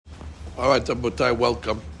All right, Rabotai,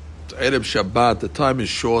 welcome to Erev Shabbat. The time is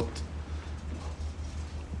short,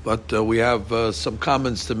 but we have some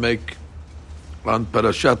comments to make on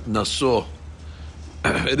Parashat Naso.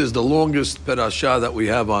 It is the longest parasha that we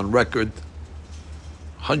have on record,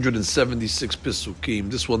 176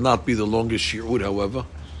 Pesukim. This will not be the longest shiur, however.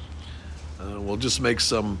 We'll just make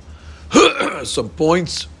some some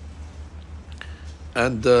points,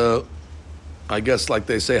 and I guess, like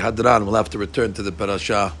they say, Hadran, we'll have to return to the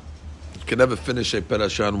parasha. You can never finish a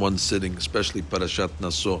parasha in one sitting, especially Parashat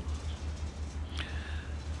Naso.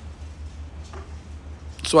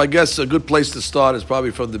 So I guess a good place to start is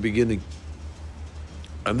probably from the beginning.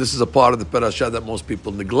 And this is a part of the parasha that most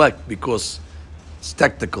people neglect because it's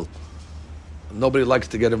technical. Nobody likes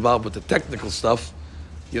to get involved with the technical stuff.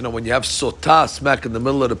 You know, when you have sotah smack in the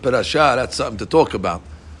middle of the parasha, that's something to talk about.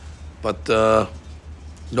 But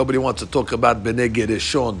nobody wants to talk about Bnei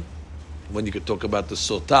Gereshon when you could talk about the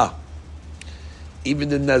sotah. Even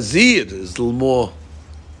the Nazir is a little more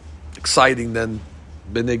exciting than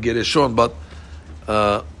Bnei Gereshon, but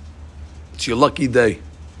it's your lucky day.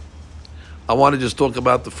 I want to just talk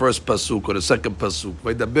about the first pasuk or the second pasuk.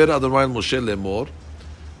 Vaydaber Adonai Moshe lemor,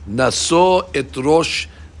 Naso et rosh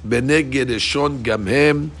Bnei Gereshon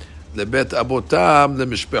gamhem lebet abotam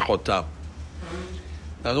lemishpechotam.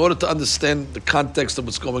 Now, in order to understand the context of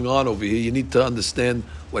what's going on over here, you need to understand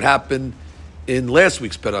what happened in last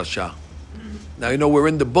week's parasha. Now, you know, we're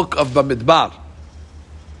in the book of Bamidbar.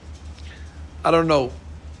 I don't know,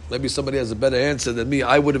 maybe somebody has a better answer than me.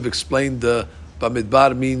 I would have explained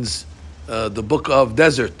Bamidbar means the book of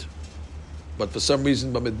desert. But for some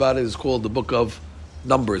reason, Bamidbar is called the book of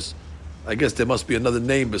numbers. I guess there must be another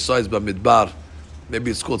name besides Bamidbar. Maybe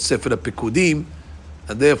it's called Sefer HaPikudim,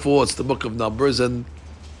 and therefore it's the book of numbers. And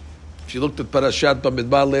if you looked at Parashat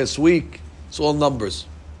Bamidbar last week, it's all numbers.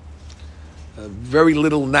 Very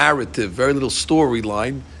little narrative, very little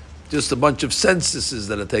storyline, just a bunch of censuses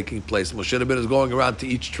that are taking place. Moshe Rabbeinu is going around to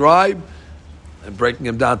each tribe and breaking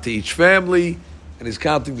them down to each family, and he's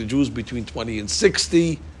counting the Jews between 20 and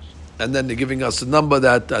 60, and then they're giving us a number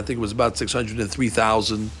that I think was about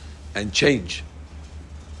 603,000 and change.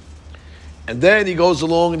 And then he goes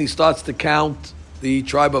along and he starts to count the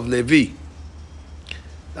tribe of Levi.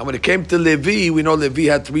 Now when it came to Levi, we know Levi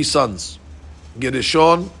had three sons,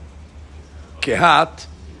 Gereshon, Kehat,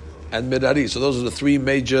 and Merari. So those are the three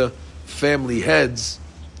major family heads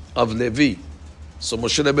of Levi. So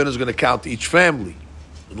Moshe Rabbeinu is going to count each family.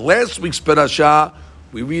 In last week's parasha,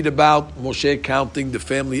 we read about Moshe counting the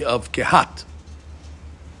family of Kehat,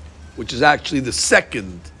 which is actually the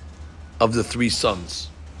second of the three sons.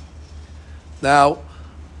 Now,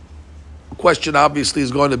 the question obviously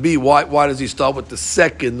is going to be, why does he start with the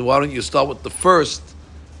second? Why don't you start with the first,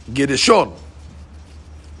 Gereshon?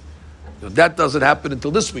 Now, that doesn't happen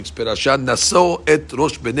until this week's parasha. Naso et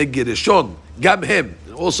rosh bnei Gereshon, gam him,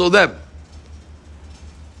 also them.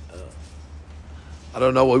 I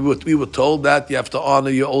don't know. We were told that you have to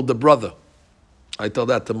honor your older brother. I tell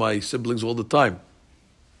that to my siblings all the time.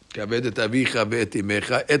 Being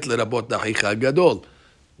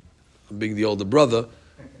the older brother,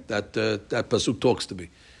 that pasuk talks to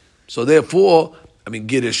me. So therefore, I mean,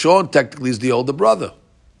 Gereshon technically is the older brother.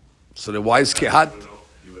 So then why is Kehat?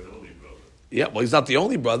 Yeah, well, he's not the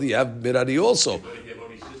only brother. You have Merari also. But you have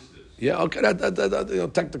only sisters. Yeah, okay,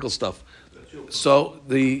 that technical stuff. So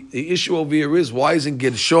the issue over here is, why isn't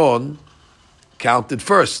Gershon counted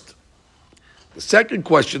first? The second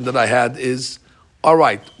question that I had is, all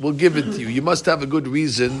right, we'll give it to you. You must have a good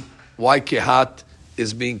reason why Kehat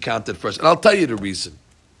is being counted first. And I'll tell you the reason.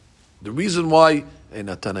 The reason why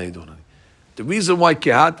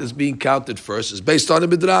Kehat is being counted first is based on a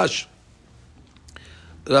midrash.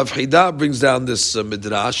 Rav Chida brings down this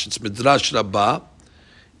midrash. It's Midrash Rabbah.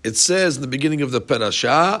 It says in the beginning of the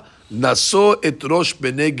parasha, Naso et rosh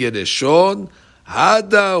bnei Gereshon,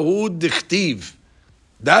 hada hu dichtiv.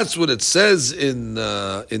 That's what it says in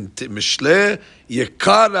Mishleh,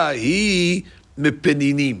 Yekara hi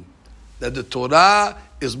mipeninim. That the Torah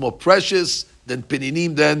is more precious than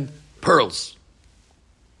peninim, than pearls.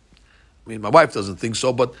 I mean, my wife doesn't think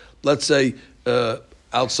so, but let's say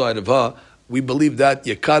outside of her, we believe that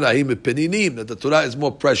Yekarahim Peninim, that the Torah is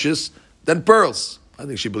more precious than pearls. I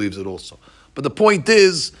think she believes it also. But the point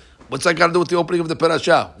is, what's that got to do with the opening of the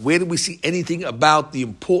parasha? Where do we see anything about the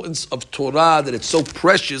importance of Torah, that it's so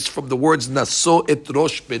precious, from the words Naso et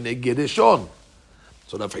rosh bnei Gereshon?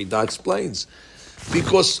 So Rav Chida explains.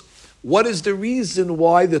 Because what is the reason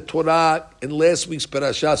why the Torah in last week's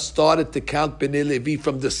parasha started to count Bnei Levi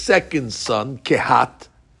from the second son, Kehat?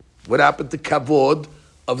 What happened to Kavod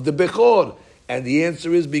of the Bechor? And the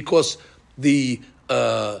answer is because the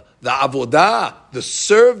avodah, the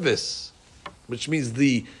service, which means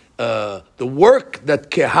the work that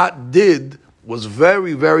Kehat did was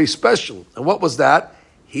very, very special. And what was that?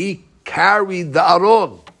 He carried the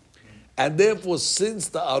Aron. And therefore, since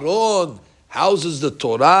the Aron houses the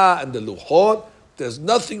Torah and the Luchot, there's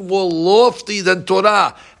nothing more lofty than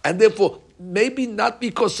Torah. And therefore, maybe not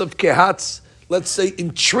because of Kehat's, let's say,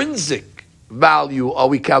 intrinsic value are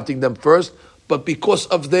we counting them first, but because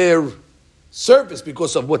of their service,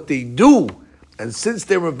 because of what they do. And since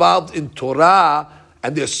they're involved in Torah,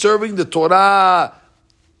 and they're serving the Torah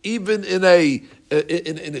even in a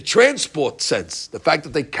transport sense, the fact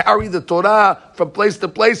that they carry the Torah from place to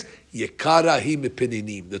place, Yekara hi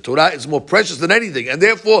mipininim. The Torah is more precious than anything. And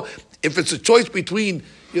therefore, if it's a choice between,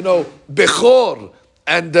 Bechor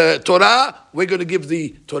and Torah, we're going to give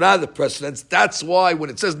the Torah the precedence. That's why when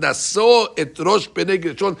it says Naso et Rosh Penei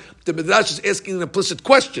Gershon, the Midrash is asking an implicit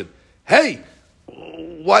question. Hey,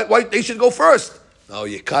 why they should go first? No,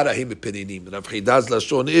 Yekara hi mipininim. And Rav Chida's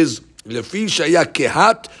Lashon is Lefi shaya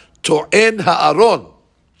Kehat to'en ha'aron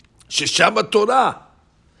sheshama Torah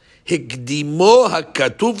hikdimo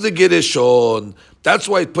hakatuv legereshon. That's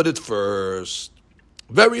why I put it first.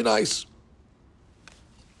 Very nice.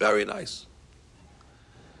 Very nice.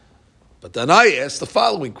 But then I asked the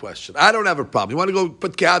following question. I don't have a problem. You want to go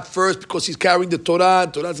put Kehat first because he's carrying the Torah,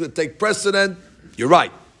 and Torah's going to take precedent? You're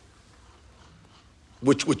right.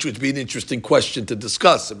 Which would be an interesting question to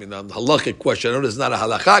discuss. I mean, a halakhic question. I know it's not a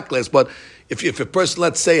halakha class, but if a person,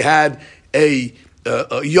 let's say, had a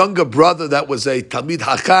younger brother that was a Talmid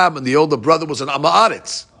Hakam and the older brother was an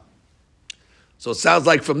Ama'aretz. So it sounds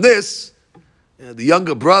like from this, the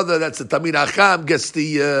younger brother, that's the Talmid Hakam, gets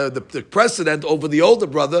the precedent over the older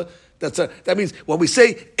brother. That means when we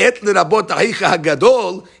say Et lerabot ahicha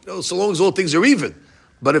hagadol, so long as all things are even.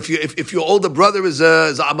 But if your older brother is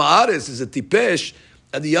a Ama'aretz, is a Tipesh,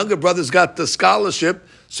 and the younger brother's got the scholarship,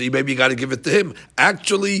 so maybe you got to give it to him.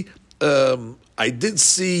 Actually, I did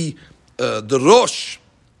see the Rosh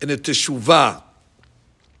in a Teshuvah.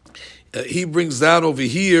 He brings down over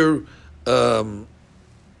here a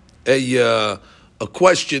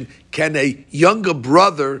question: can a younger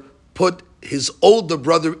brother put his older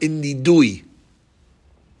brother in nidui?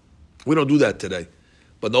 We don't do that today.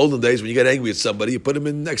 But in the olden days, when you get angry at somebody, you put him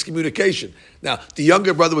in excommunication. Now, the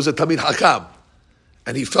younger brother was a Talmid Hakam,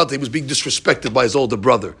 and he felt he was being disrespected by his older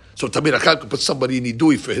brother. So Talmid Hakam could put somebody in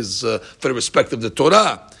nidui for the respect of the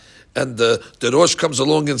Torah. And the Rosh comes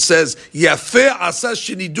along and says, Yafeh asa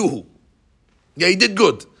sheniduhu. Yeah, he did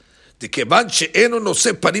good. Dikeban she'eno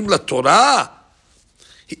noseh panim laTorah,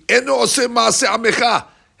 eno oseh maaseh amecha.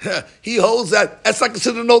 He holds that's not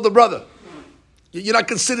considered an older brother. You're not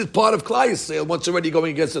considered part of Klal Yisrael once already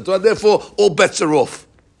going against the Torah. Therefore, all bets are off.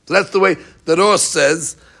 So that's the way the Rosh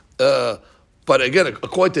says. But again,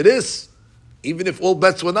 according to this, even if all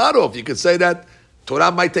bets were not off, you could say that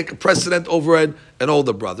Torah might take a precedent over an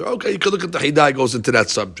older brother. Okay, you could look at the Hidai goes into that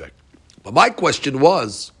subject. But my question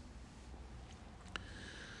was,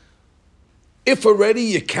 if already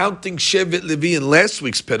you're counting Shevet Levi in last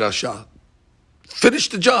week's Perashah, finish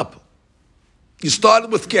the job. You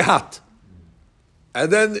started with Kehat. And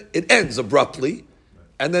then it ends abruptly.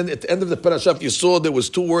 And then at the end of the Perashah, if you saw there was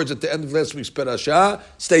 2 words at the end of last week's Perashah,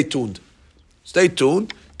 stay tuned. Stay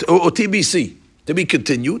tuned. Or TBC, to be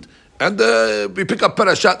continued. And we pick up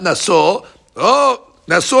Parashat Naso. Oh,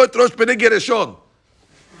 Naso et Rosh Penei Gershon.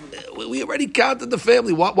 We already counted the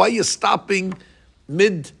family. Why are you stopping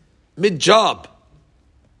mid-job?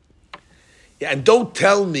 Yeah, and don't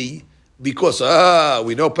tell me, because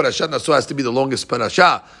we know Parashat Naso has to be the longest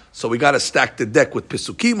Parashah, so we got to stack the deck with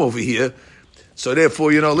Pesukim over here. So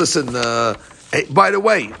therefore, listen, hey, by the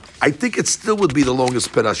way, I think it still would be the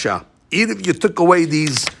longest Parashah. Even if you took away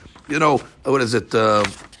these, what is it,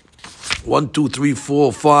 1, 2, 3,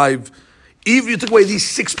 4, 5, even if you took away these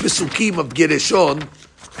 6 Pesukim of Gereshon,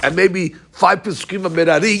 and maybe 5 Pesukim of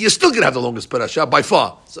Merari, you're still going to have the longest Parashah by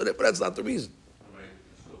far. So therefore, that's not the reason.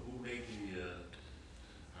 So who made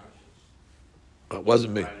the It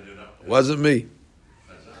wasn't me. Wasn't me.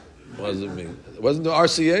 Wasn't me. It wasn't the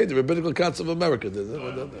RCA, the Rabbinical Council of America. Did it?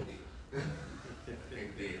 I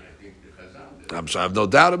think the Chazal did. I'm sure I have no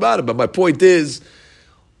doubt about it. But my point is,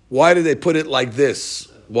 why did they put it like this?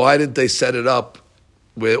 Why didn't they set it up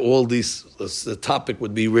where all these, the topic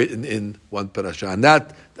would be written in one parasha? And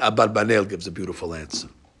that, Abarbanel gives a beautiful answer.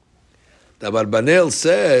 The Abarbanel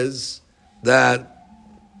says that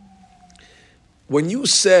when you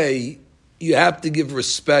say you have to give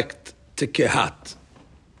respect to Kehat,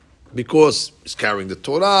 because he's carrying the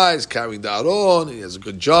Torah, he's carrying the Aron, he has a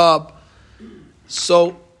good job.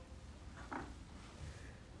 So,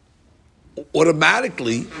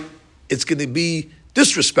 automatically it's going to be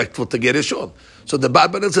disrespectful to Gereshon. So the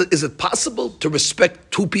Barbanel says, is it possible to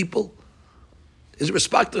respect two people? Is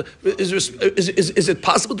it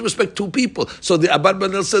possible to respect two people? So the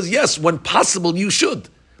Barbanel says, yes, when possible, you should.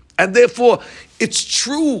 And therefore, it's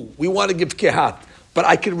true we want to give Kehat, but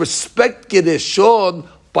I can respect Gereshon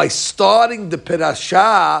by starting the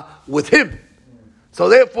Parashah with him. So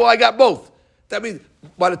therefore, I got both. That means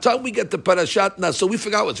by the time we get to Parashat Naso, we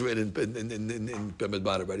forgot what's written in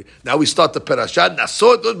Bamidbar already. Now we start the Parashat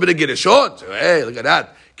Naso, it doesn't be Gereshon. So, hey, look at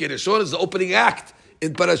that. Gereshon is the opening act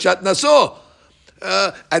in Parashat Naso.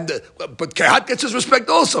 But Kehat gets his respect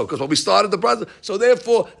also, because when we started the process. So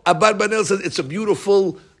therefore, Abarbanel says it's a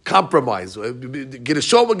beautiful compromise.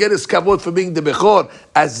 Gereshon will get his kavod for being the Bechor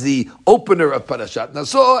as the opener of Parashat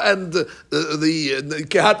Naso, and the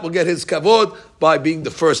Kehat will get his kavod by being the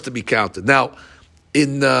first to be counted. Now,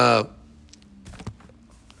 in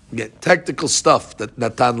technical stuff that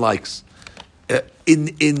Natan likes,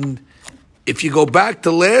 if you go back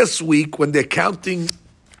to last week when they're counting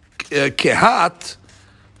Kehat,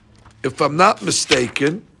 if I'm not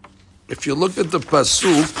mistaken, if you look at the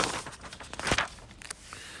pasuk.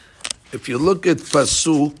 If you look at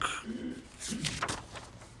Pasuk,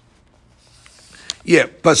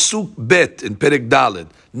 Pasuk Bet in Perek Daled,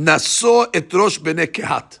 Naso et Rosh Bnei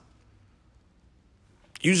Kehat.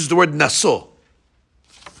 Uses the word Naso.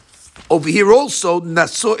 Over here also,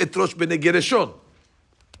 Naso et Rosh Bnei Gereshon.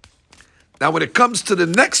 Now when it comes to the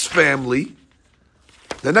next family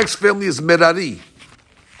is Merari.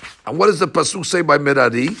 And what does the Pasuk say by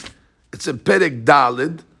Merari? It's in Perek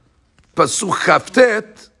Daled, Pasuk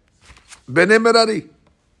Chavtet, Bnei Merari,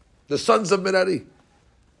 the sons of Merari.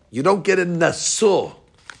 You don't get a Naso.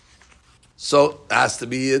 So it has to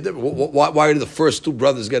be, why do the first two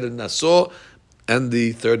brothers get a Naso and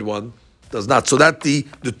the third one does not? So that the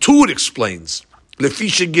Tur explains.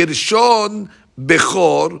 Lefisha Gershon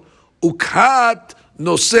Bechor Ukhat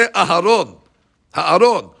Nose Aharon.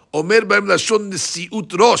 Haaron. Omer Baim Lashon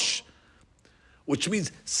Nesiut Rosh. Which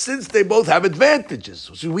means, since they both have advantages.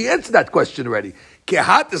 So we answered that question already.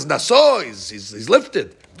 Kehat is Naso, he's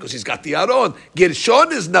lifted, because he's got the Aron.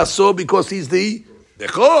 Gershon is Naso, because he's the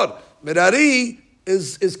Bechor. Merari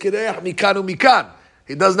is Kireach Mikan Mikan.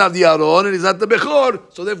 He doesn't have the Aron, and he's not the Bechor,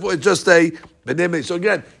 so therefore it's just a Beneme. So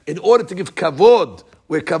again, in order to give Kavod,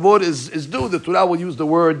 where Kavod is due, the Torah will use the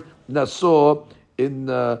word Naso in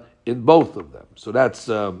both of them. So that's,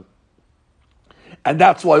 and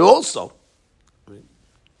that's why also,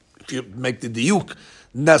 if you make the diuk,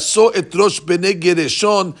 Naso et Rosh Bnei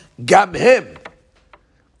Gereshon gam him.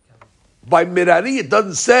 By Merari, it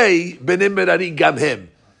doesn't say Bnei Merari gam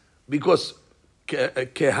him, because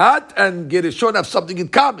Kehat and Gereshon have something in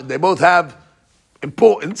common. They both have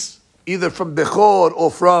importance, either from Bechor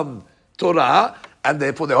or from Torah, and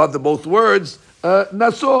therefore they have the both words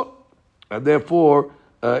Naso, and therefore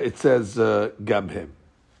it says gam him.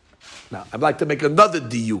 Now, I'd like to make another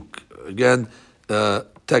diuk again.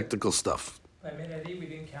 Technical stuff. I mean, we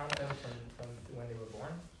didn't count them from when they were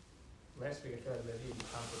born. Last week I thought that we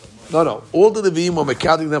counted them. No. All the Leviim, when we're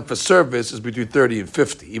counting them for service, is between 30 and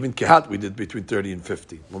 50. Even Kehat, we did between 30 and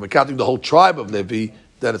 50. When we're counting the whole tribe of Levi,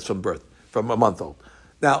 then it's from birth, from a month old.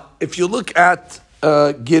 Now, if you look at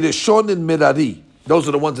Gereshon and Merari, those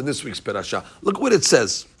are the ones in this week's Parashah. Look what it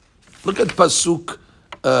says. Look at Pasuk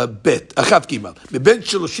Bet, Achav Gimel. Meben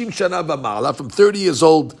Sheloshim Shana V'Ma'ala, from 30 years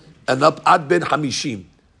old and up, Ad Ben Hamishim.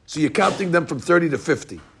 So you're counting them from 30 to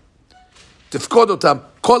 50. Tifkod otam,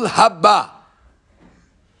 kol haba.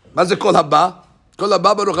 מה זה kol haba? Kol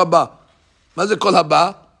haba baruch haba. מה זה kol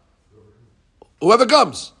haba? Whoever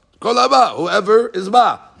comes. Kol haba, whoever is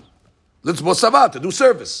ba. Let's bosava, to do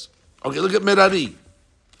service. Okay, look at Merari.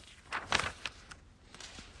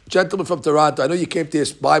 Gentleman from Toronto, I know you came to hear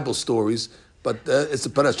Bible stories, but it's a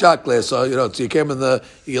parashah class, so so you came in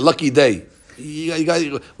your lucky day.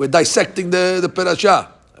 We're dissecting the parashah.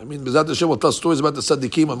 I mean, B'ezrat Hashem will tell stories about the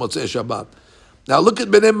Tzaddikim on Motzei Shabbat. Now look at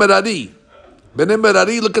Bnei Merari. Bnei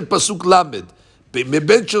Merari, look at Pasuk Lamed.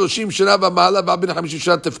 מבין 30 שנה ומעלה ועד בין 50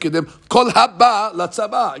 שנה תפקידם, כל הבא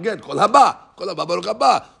לצבא. Again, כל הבא ברוך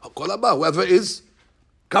הבא. כל הבא, whoever is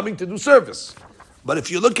coming to do service. But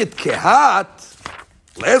if you look at Kehat,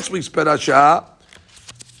 last week's parashah,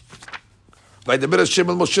 וידבר השם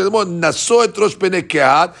אל משה לאמור, נשוא את ראש בני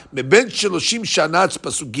קהת, מבין 30 שנה,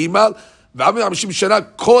 פסוק ג' ועד בין 50 שנה,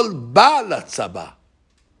 כל בא לצבא.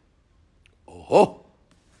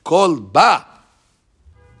 כל בא.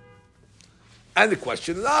 And the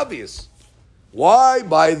question is obvious. Why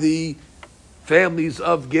by the families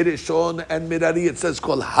of Gereshon and Merari it says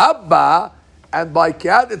Kol Haba, and by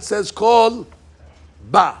Kehat it says Kol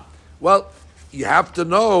Ba? Well, you have to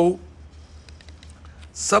know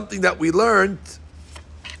something that we learned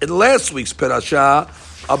in last week's parasha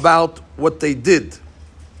about what they did.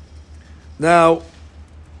 Now,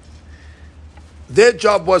 their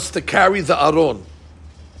job was to carry the Aron.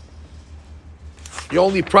 The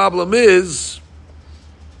only problem is,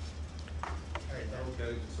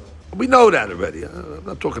 we know that already. I'm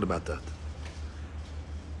not talking about that.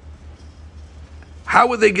 How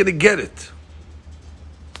are they going to get it?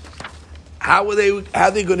 How are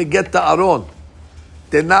they going to get the Aron?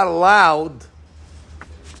 They're not allowed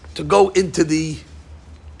to go into the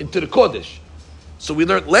Kodesh. So we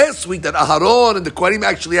learned last week that Aharon and the Kohanim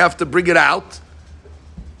actually have to bring it out,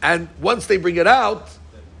 and once they bring it out,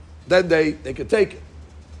 then they can take it.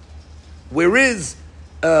 Whereas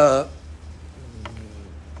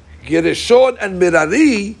Gereshon and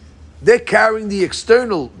Merari, they're carrying the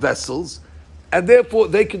external vessels, and therefore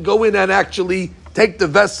they can go in and actually take the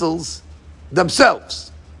vessels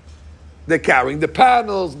themselves. They're carrying the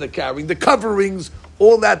panels, they're carrying the coverings,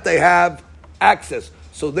 all that they have access.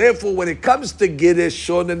 So therefore, when it comes to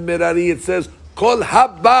Gereshon and Merari, it says, Kol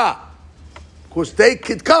Habba. Of course, they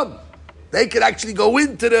could come. They could actually go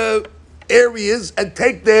into the areas and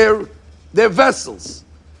take their vessels.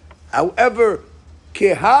 However,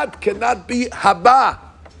 Kehat cannot be Habba.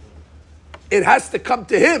 It has to come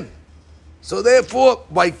to him. So therefore,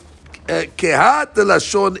 by Kehat, the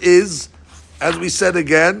Lashon is, as we said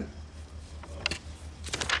again,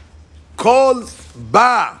 Kol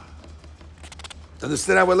Ba.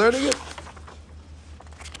 Understand how we're learning it?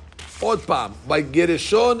 Od Pam. By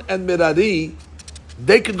Gereshon and Merari,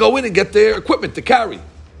 they could go in and get their equipment to carry.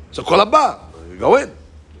 So Kol Ba, go in.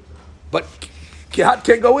 But Kehat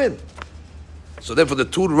can't go in. So therefore the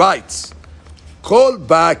Tur writes, Kol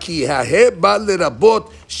Ba ki ha'he ba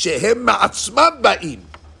lerabot shehem ma'atzmam ba'im.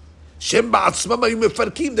 Shem ba'atzmam ayu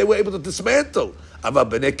mefarkim. They were able to dismantle. Ava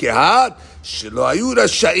b'nei Kehat, shelo ayu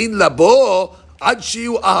rasha'in labo, ad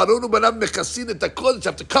shiyu Aharon u'banav mechasin et hakol. They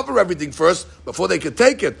have to cover everything first before they can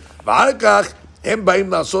take it. V'al kach, הם באים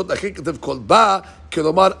לעשות, לכן כתב כל בא,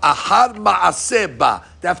 כלומר, אחר מעשה בא.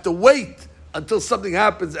 They have to wait until something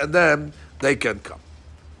happens and then they can come.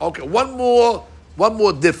 Okay, one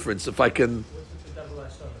more difference, if I can.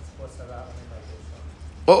 What's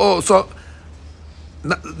that? So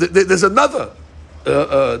there's another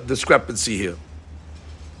discrepancy here.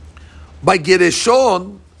 By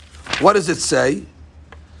Gereshon, what does it say?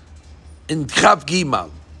 In Chav Gimal,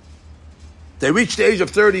 they reach the age of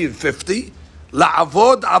 30 and 50.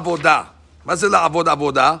 La'avod avodah. What's it la'avod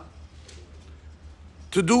avodah?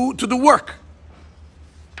 To do work.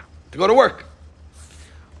 To go to work.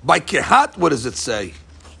 By Kehat, what does it say?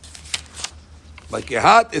 By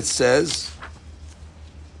Kehat, it says,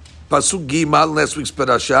 Pasuk Gimal, last week's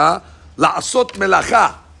parasha, la'asot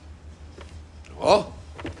melacha. Oh.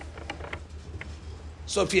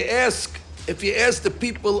 So if you ask the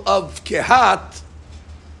people of Kehat,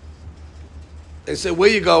 they say, where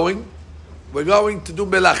are you going? We're going to do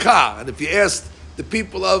melacha. And if you ask the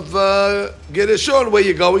people of Gereshon, where are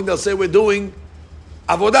you going? They'll say, we're doing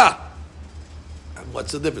avodah. And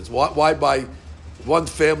what's the difference? Why by one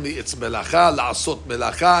family it's melacha, la'asot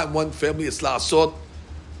melacha, and one family it's la'asot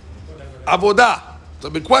avodah? It's a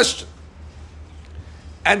big question.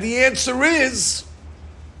 And the answer is,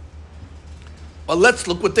 well, let's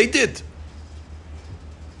look what they did.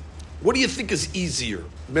 What do you think is easier,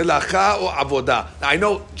 melacha or avodah? Now, I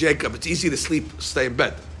know, Jacob, it's easy to stay in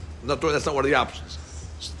bed. That's not one of the options.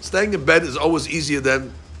 Staying in bed is always easier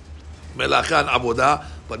than melacha and avodah,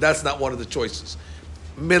 but that's not one of the choices.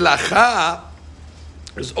 Melacha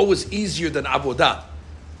is always easier than avodah.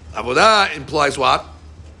 Avodah implies what?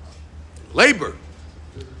 Labor.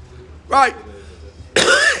 Right.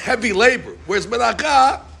 Heavy labor. Whereas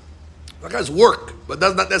melacha is work, but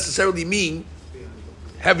does not necessarily mean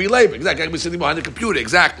heavy labor. Exactly. I can be sitting behind the computer.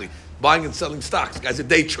 Exactly. Buying and selling stocks. The guy's a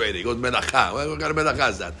day trader. He goes, melacha. What kind of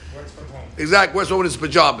melacha is that? Works from home. Exactly. Works from home in his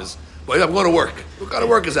pajamas. But I'm going to work. What kind of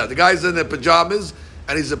work is that? The guy's in the pajamas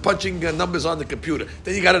and he's punching numbers on the computer.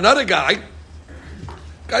 Then you got another guy.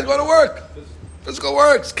 Guy's going to work. Physical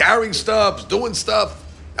work. He's carrying stuff. Doing stuff.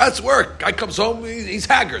 That's work. Guy comes home. He's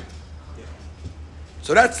haggard.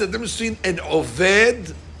 So that's the difference between an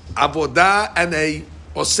oved, avodah, and a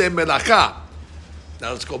oseh melacha. Now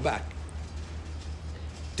let's go back.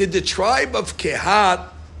 Did the tribe of Kehat,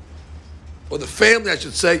 or the family, I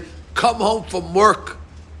should say, come home from work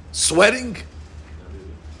sweating?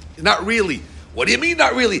 Not really. What do you mean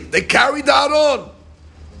not really? They carried the Aron.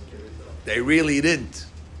 They really didn't.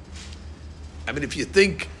 I mean, if you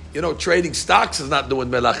think, trading stocks is not doing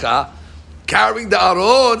melacha, carrying the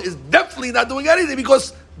Aron is definitely not doing anything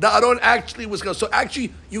because the Aron actually was going. So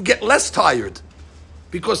actually, you get less tired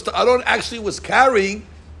because the Aron actually was carrying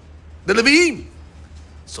the Leviim.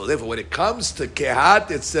 So therefore, when it comes to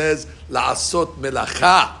Kehat, it says la'asot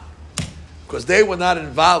melacha, because they were not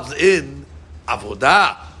involved in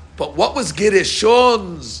avodah. But what was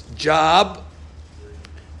Gereshon's job?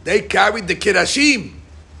 They carried the Kirashim.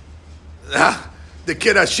 The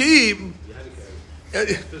Kirashim,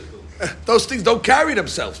 those things don't carry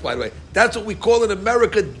themselves, by the way. That's what we call in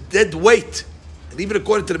America dead weight. And even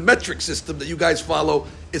according to the metric system that you guys follow,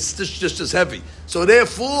 it's just as heavy. So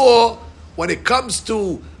therefore, when it comes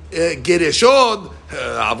to Gereshon,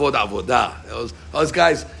 avodah. Those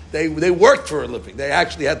guys, they worked for a living. They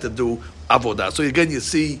actually had to do avodah. So again, you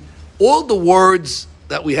see, all the words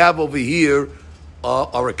that we have over here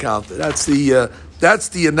are accounted. That's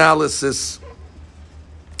the analysis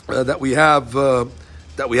that we have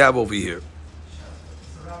over here.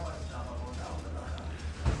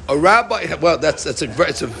 A rabbi. Well, it's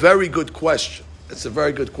a very good question. It's a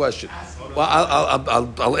very good question. Well,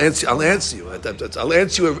 I'll answer you. I'll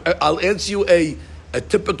answer you a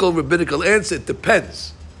typical rabbinical answer. It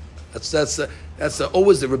depends. That's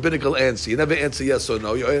always the rabbinical answer. You never answer yes or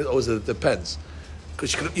no. You always it depends.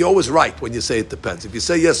 Because you're always right when you say it depends. If you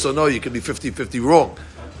say yes or no, you can be 50-50 wrong.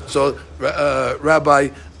 So, Rabbi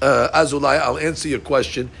Azulai, I'll answer your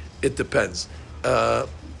question. It depends.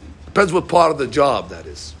 Depends what part of the job that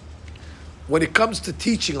is. When it comes to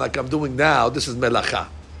teaching, like I'm doing now, this is melacha.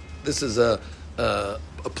 This is a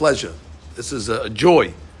pleasure. This is a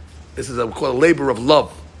joy. This is we call a labor of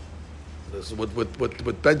love. This is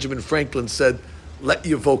what Benjamin Franklin said. Let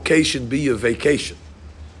your vocation be your vacation.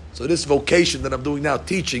 So this vocation that I'm doing now,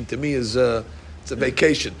 teaching, to me is it's a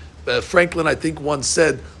vacation. Franklin, I think, once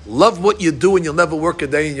said, "Love what you do, and you'll never work a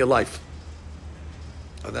day in your life."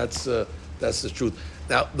 And that's the truth.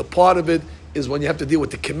 Now, the part of it is when you have to deal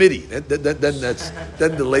with the committee. Then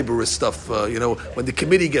the laborious stuff. When the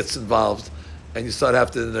committee gets involved, and you start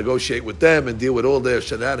having to negotiate with them and deal with all their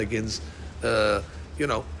shenanigans.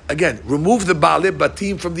 Again, remove the Baalei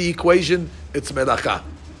Batim from the equation. It's melacha.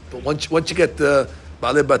 But once you get the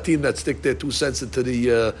Baalei Batim that stick their 2 cents into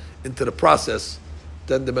the process,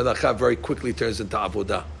 then the melacha very quickly turns into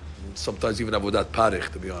avodah. Sometimes even avodat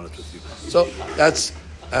parich, to be honest with you. So that's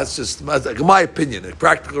just my opinion. In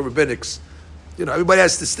practical rabbinics, everybody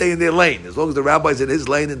has to stay in their lane. As long as the rabbi's in his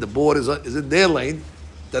lane and the board is in their lane,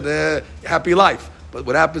 then happy life. But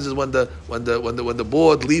what happens is when the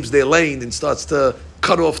board leaves their lane and starts to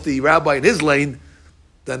cut off the rabbi in his lane,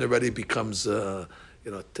 then it already becomes the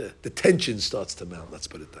tension starts to mount. Let's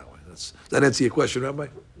put it that way. Does that answer your question, Rabbi?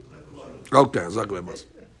 Okay, exactly. It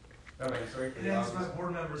answers my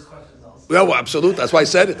board members' questions also. Yeah, well, absolutely. That's why I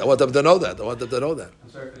said it. I want them to know that. I'm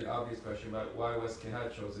sorry for the obvious question, but why was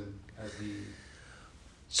Kehat chosen as the...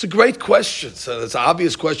 It's a great question. So it's an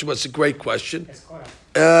obvious question, but it's a great question.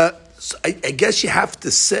 So I guess you have to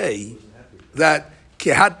say that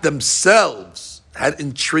Kehat themselves had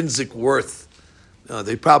intrinsic worth.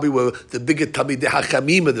 They probably were the bigger Talmidei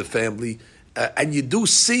Hachamim of the family. And you do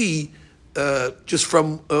see, just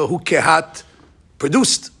from who Kehat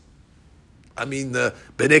produced. I mean,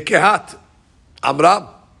 Bnei Kehat, Amram.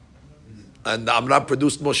 And Amram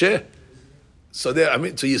produced Moshe. So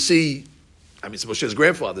you see, it's Moshe's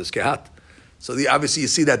grandfather, is Kehat. So obviously you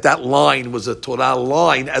see that line was a Torah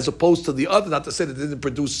line as opposed to the other, not to say that it didn't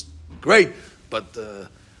produce great, but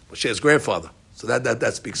Moshe's grandfather. So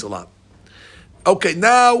that speaks a lot. Okay,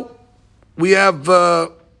 now we have... now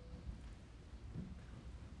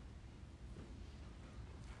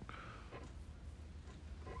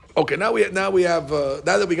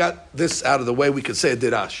that we got this out of the way, we can say a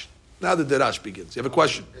Dirash. Now the Dirash begins. You have a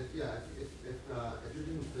question? If you're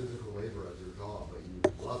doing physical labor as your job, but you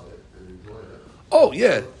love it and enjoy it. Oh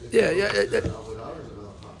yeah.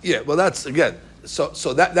 Yeah, well that's again.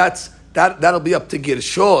 So that'll be up to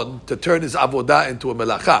Gershon to turn his avodah into a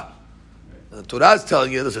melacha. Torah is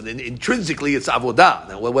telling you, listen, intrinsically it's avodah.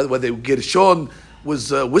 Now whether Gershon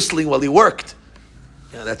was whistling while he worked,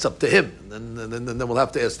 that's up to him. And then we'll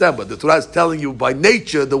have to ask them. But the Torah is telling you by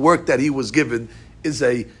nature the work that he was given is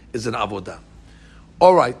an avodah.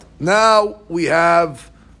 All right, now we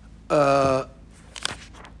have a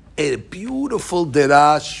beautiful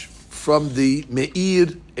derash from the Meir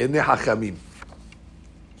Enei Hachamim.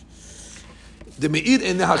 The Meir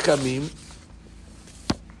Enei Hachamim,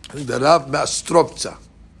 I think the Rav Me'astrovtza,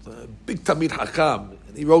 big Talmid Hacham,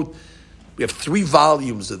 and he wrote. We have 3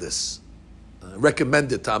 volumes of this.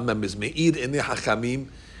 Recommended to our members. Meir Enei Hachamim.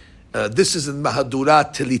 This is in Mahadura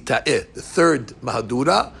Telita'eh, the 3rd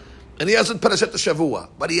Mahadura, and he has in Parashat Shavua,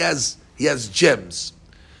 but he has gems.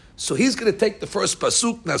 So he's going to take the first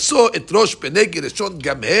pasuk, Naso et rosh bnei Gershon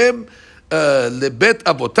gamhem lebet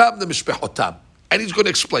avotam lemishpechotam. And he's going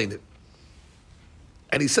to explain it.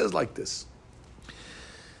 And he says like this.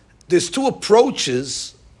 There's two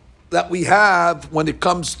approaches that we have when it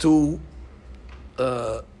comes to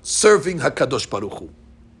serving HaKadosh Baruch Hu.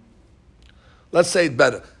 Let's say it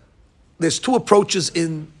better. There's two approaches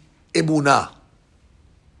in Emunah.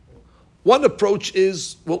 One approach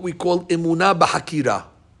is what we call Emunah B'Hakira.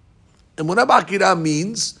 Emunah B'Hakira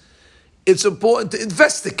means it's important to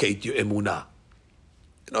investigate your Emunah.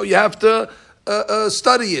 You have to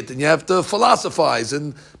study it, and you have to philosophize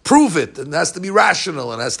and prove it, and it has to be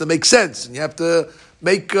rational, and it has to make sense, and you have to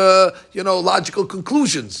make logical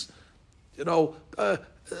conclusions. You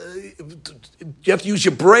have to use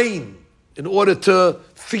your brain in order to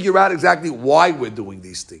figure out exactly why we're doing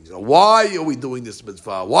these things. Why are we doing this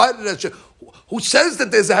mitzvah? Why did Hashem? Who says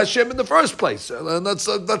that there's a Hashem in the first place? And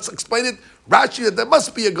let's explain it. Rashi, that there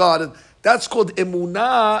must be a God, and that's called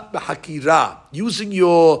emunah b'hakira. Using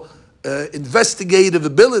your investigative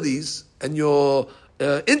abilities and your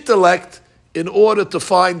intellect in order to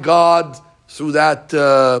find God through that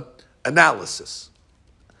analysis.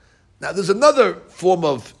 Now, there's another form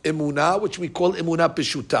of emunah which we call emunah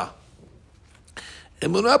peshuta.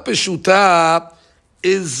 Emunah peshuta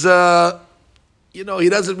is, he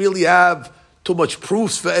doesn't really have too much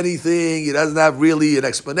proofs for anything. He doesn't have really an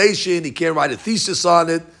explanation. He can't write a thesis on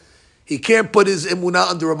it. He can't put his emunah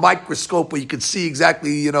under a microscope where you can see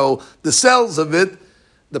exactly, the cells of it,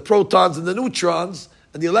 the protons and the neutrons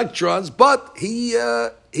and the electrons. But he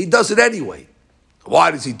does it anyway.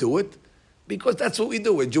 Why does he do it? Because that's what we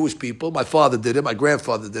do. We're Jewish people. My father did it. My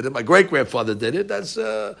grandfather did it. My great-grandfather did it. That's,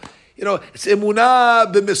 it's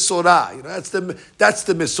emunah b'mesorah. That's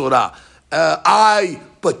the mesorah.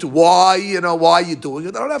 But why? Why are you doing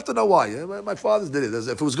it? I don't have to know why. My father did it. If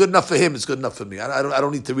it was good enough for him, it's good enough for me. I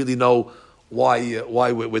don't need to really know why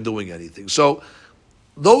we're doing anything. So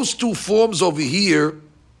those two forms over here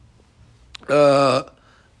are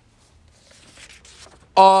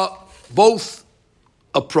both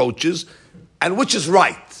approaches, and which is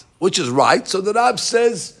right? Which is right? So the Rab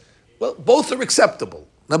says, well, both are acceptable.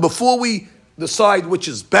 Now, before we decide which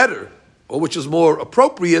is better or which is more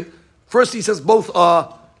appropriate, first he says both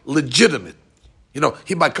are legitimate.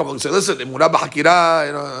 He might come along and say, listen, emunah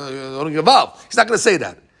b'hakira, don't get involved. He's not going to say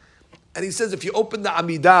that. And he says, if you open the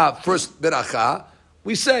Amidah, first beracha,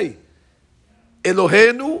 we say,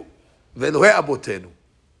 Elohenu ve'Elohei abotenu.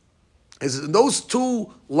 In those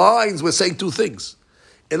two lines, we're saying two things.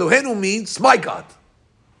 Elohenu means my God.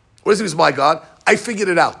 What does it mean, my God? I figured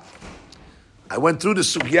it out. I went through the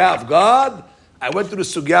sugya of God, I went through the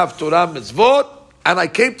sugya of Torah mitzvot, and I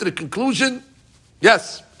came to the conclusion,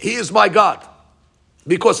 yes, He is my God.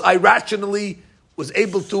 Because I rationally was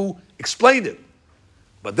able to explain it.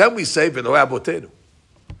 But then we say, V'Elohei abotenu.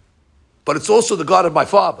 But it's also the God of my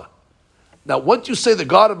father. Now, once you say the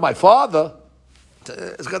God of my father,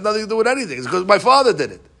 it's got nothing to do with anything. It's because my father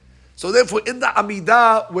did it. So therefore, in the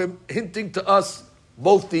Amidah, we're hinting to us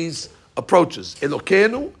both these approaches.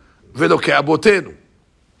 Elokenu v'Elokei abotenu.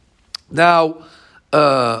 Now,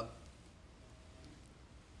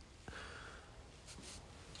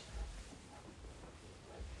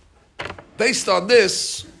 based on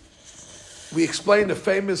this, we explain the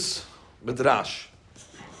famous Midrash.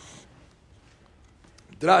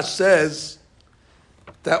 Midrash says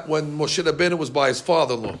that when Moshe Rabbeinu was by his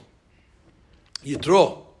father-in-law,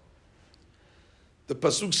 Yitro, the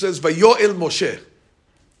pasuk says, "Vayoel Moshe."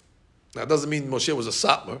 Now, it doesn't mean Moshe was a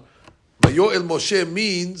satmar. Vayoel Moshe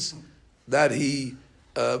means that he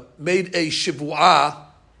made a shivu'ah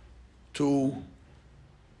to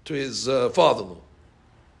his father-in-law.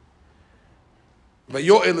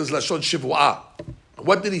 Vayoel is lashon shivu'ah.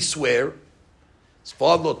 What did he swear? His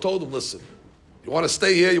father-in-law told him, listen, you want to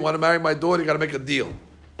stay here, you want to marry my daughter, you got to make a deal.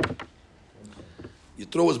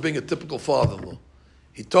 Yitro was being a typical father-in-law.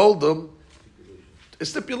 He told them, a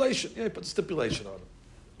stipulation. Yeah, he put a stipulation on him.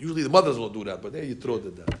 Usually the mothers will do that, but there Yitro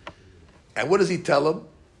did that. And what does he tell him?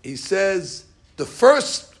 He says, the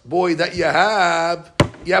first boy that you have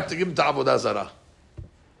to give him to Avodah Zarah.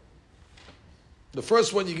 The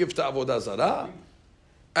first one you give to Avodah Zarah,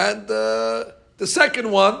 and the second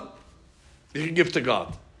one you can give to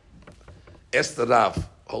God. Ask the Rav,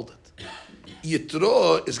 hold it.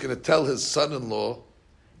 Yitro is going to tell his son-in-law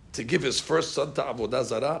to give his first son to Avodah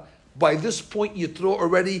Zarah. By this point, Yitro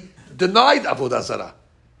already denied Avodah Zarah.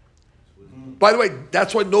 By the way,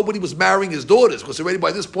 that's why nobody was marrying his daughters, because already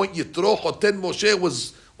by this point, Yitro, Choten Moshe,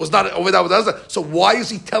 was not over Avodah Zarah. So why is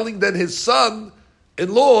he telling then his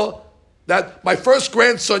son-in-law that my first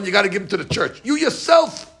grandson, you got to give him to the church? You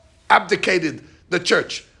yourself abdicated the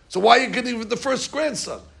church. So why are you getting with the first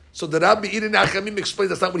grandson? So the Rabbi Irin Achamim explains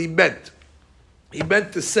that's not what he meant. He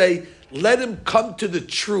meant to say, let him come to the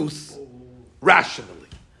truth rationally.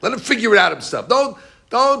 Let him figure it out himself. Don't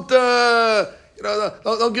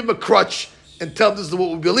give him a crutch and tell him this is what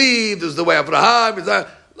we believe, this is the way Abraham is.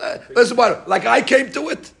 Listen, like I came to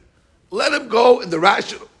it. Let him go in the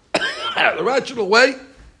rational, the rational way,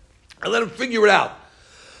 and let him figure it out.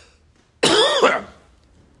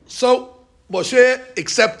 So Moshe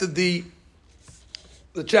accepted the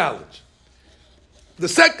challenge. The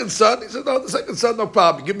second son, he said, no, the second son, no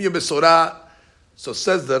problem. Give me your Mesorah. So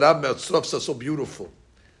says the Rab Me'atzrof, so beautiful.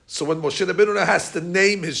 So when Moshe Rabbeinu has to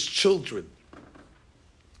name his children,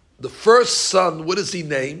 the first son, what does he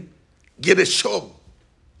name? Gereshom.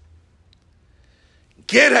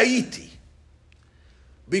 Ger Haiti.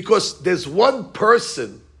 Because there's one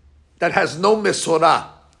person that has no Mesorah.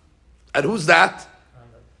 And who's that?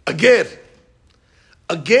 A Ger.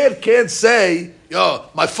 A Ger can't say, yo,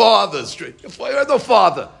 my father's drink. You have no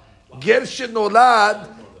father. Ger shenolad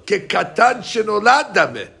kekatan shenolad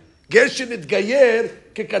dame. Ger shenitgayer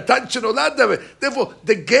kekatan shenolad dame. Therefore,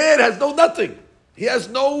 the Ger has no nothing. He has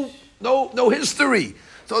no history.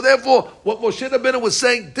 So therefore, what Moshe Rabbeinu was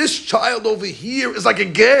saying, this child over here is like a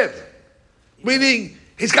Ger. Meaning,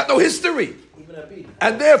 he's got no history.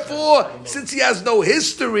 And therefore, since he has no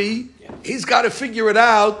history, he's got to figure it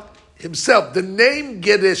out himself. The name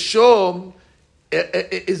Gereshom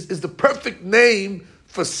is the perfect name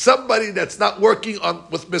for somebody that's not working on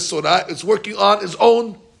with Mesorah. It's working on his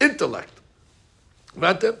own intellect.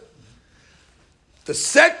 Right? The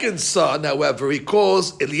second son, however, he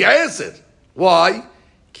calls Eliezer. Why?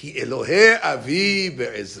 Ki Elohei Avi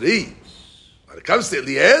Be'ezri. When it comes to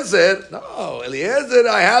Eliezer, no, Eliezer,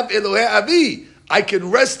 I have Elohei Avi. I can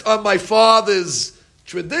rest on my father's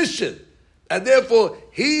tradition. And therefore,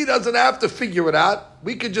 he doesn't have to figure it out.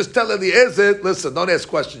 We can just tell Eliezer, listen, don't ask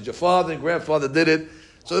questions. Your father and grandfather did it.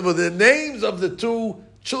 So therefore, the names of the two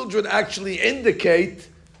children actually indicate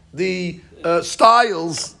the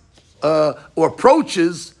styles or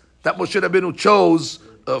approaches that Moshe Rabbeinu chose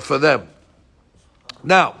for them.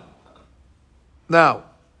 Now,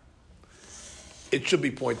 it should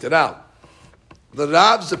be pointed out. The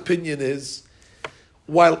Rav's opinion is,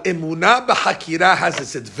 while Emunah b'Hakirah has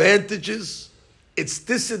its advantages, its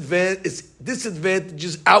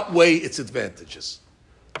disadvantages outweigh its advantages.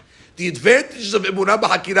 The advantages of Emunah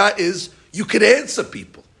b'Hakirah is you can answer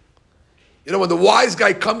people. You know, when the wise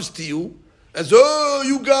guy comes to you and says, oh,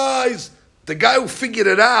 you guys, the guy who figured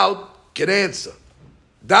it out can answer.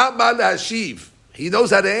 Da'mal hashiv. He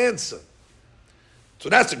knows how to answer. So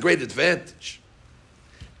that's a great advantage.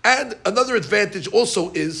 And another advantage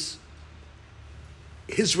also is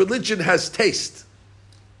his religion has taste.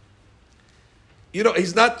 You know,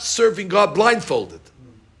 he's not serving God blindfolded.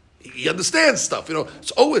 He understands stuff. You know,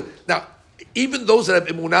 so always, now even those that have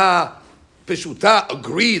emunah peshuta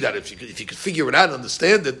agree that if you could figure it out and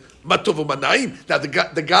understand it, matov u'manaim. Now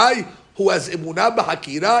the guy who has emunah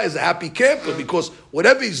b'hakirah is a happy camper because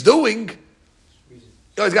whatever he's doing,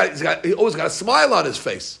 he always got a smile on his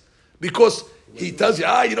face because he tells you,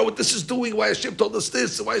 you know what this is doing, why Hashem told us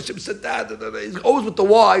this, and why Hashem said that. He's always with the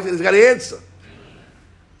wise, and he's got to answer.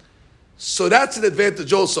 So that's an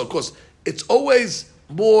advantage also, because it's always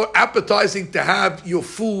more appetizing to have your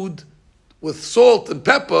food with salt and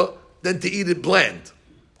pepper than to eat it bland.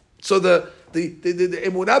 So the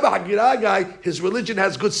Emunah b'Hakirah guy, his religion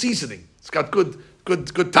has good seasoning. It's got good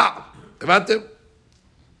top.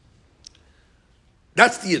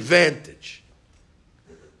 That's the advantage.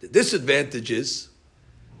 The disadvantage is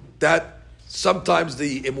that sometimes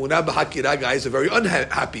the Emunah b'Hakirah guy is a very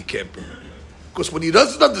unhappy camper. Because when he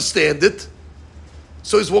doesn't understand it,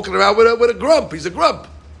 so he's walking around with a grump. He's a grump.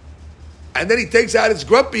 And then he takes out his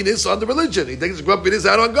grumpiness on the religion. He takes his grumpiness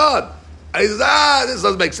out on God. And he says, this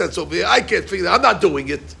doesn't make sense over here. I can't figure it out. I'm not doing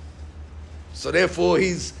it. So therefore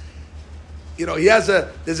there's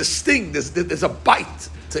a sting, there's a bite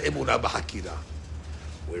to Emunah b'Hakirah.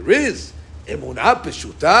 Whereas Emunah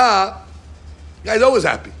Peshuta, guy's always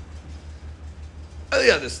happy. He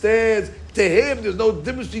understands. To him, there's no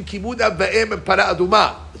difference between Kimud Avva'im and Para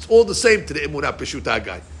Aduma. It's all the same to the Emunah Peshuta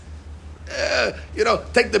guy.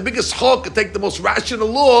 Take the biggest chok and take the most rational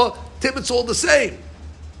law, to him it's all the same.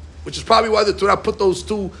 Which is probably why the Torah put those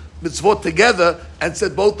two mitzvot together and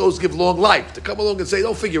said both those give long life. To come along and say,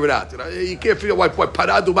 don't figure it out. You can't figure out why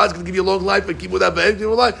Para Aduma is going to give you long life and Kimud Avva'im give you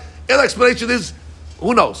long life. And the explanation is,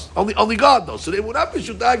 who knows? Only God knows. So the Emunah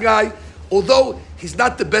Peshuta guy although he's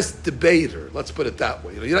not the best debater, let's put it that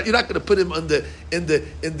way. You're not going to put him in the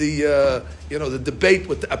the debate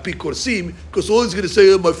with the Apikorsim, because all he's going to say,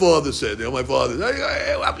 oh, my father said, my father.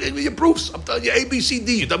 Give me your proofs. I'm telling you, A, B, C,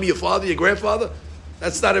 D. You tell me your father, your grandfather.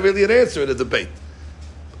 That's not really an answer in a debate.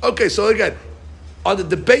 Okay, so again, on the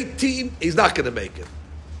debate team, he's not going to make it.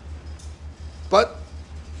 But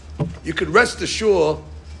you can rest assured,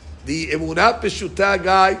 the Emunah Peshuta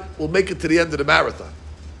guy will make it to the end of the marathon.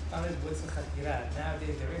 What's the Chatirah?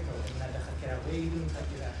 Nowadays there is no Chatirah. Where are you doing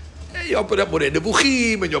Chatirah? You open up Moreh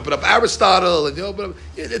Nevuchim, and you open up Aristotle, and you open up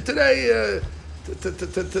today the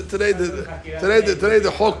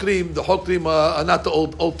Hokrim are not the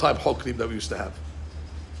old time Hokrim that we used to have.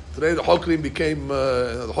 Today the Hokrim became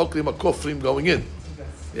the Hokrim are Kofrim going in.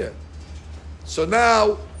 Yeah. So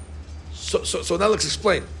now let's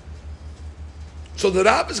explain. So the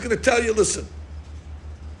Rab is going to tell you, listen.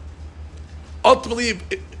 Ultimately,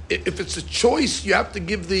 if it's a choice, you have to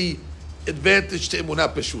give the advantage to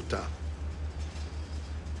Emunah Peshuta.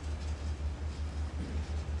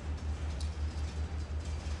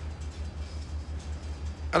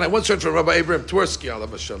 And I once heard from Rabbi Abraham Twersky,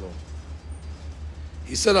 alav shalom.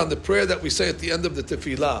 He said on the prayer that we say at the end of the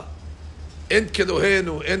tefillah, En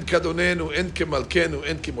kedohenu, en kadonenu, en kemalkenu,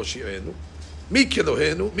 en kemoshienu, mi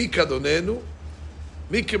kedohenu, mi kadonenu,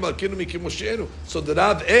 mi kemalkenu, mi kemoshienu. So the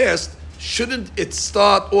Rav asked, shouldn't it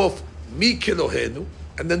start off mi kedohenu,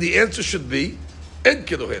 and then the answer should be en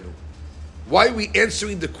kedohenu? Why are we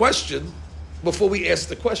answering the question before we ask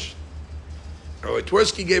the question? Rabbi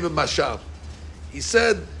Twersky gave him mashal. He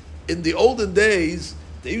said, in the olden days,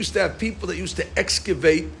 they used to have people that used to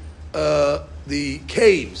excavate the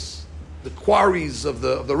caves, the quarries of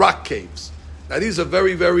the rock caves. Now these are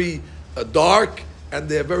very, very dark, and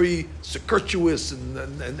they're very circuitous and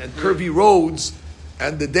curvy roads.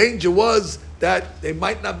 And the danger was that they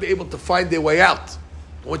might not be able to find their way out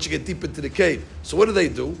once you get deep into the cave. So what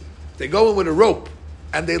do? They go in with a rope,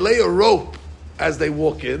 and they lay a rope as they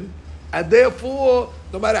walk in, and therefore,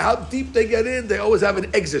 no matter how deep they get in, they always have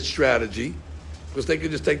an exit strategy, because they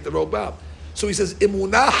can just take the rope out. So he says,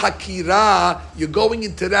 Emunah Hakira, you're going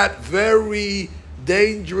into that very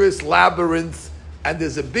dangerous labyrinth, and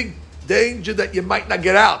there's a big danger that you might not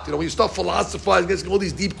get out. When you start philosophizing, asking all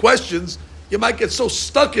these deep questions, you might get so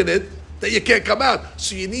stuck in it that you can't come out.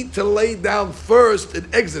 So you need to lay down first an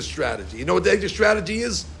exit strategy. You know what the exit strategy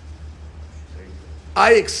is?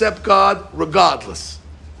 I accept God regardless.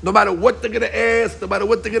 No matter what they're going to ask, no matter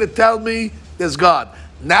what they're going to tell me, there's God.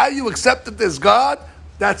 Now you accept that there's God,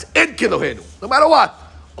 that's En Kelohenu. No matter what.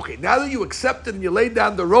 Okay, now that you accept it and you lay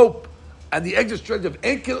down the rope and the exit strategy of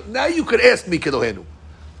En Kelohenu, now you could ask Mi Kelohenu.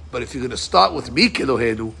 But if you're going to start with Mi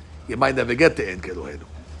Kelohenu, you might never get to En Kelohenu.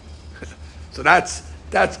 So that's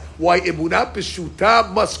why Emunah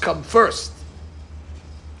Peshuta must come first.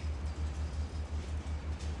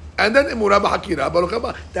 And then Emunah B'Hakira Baruch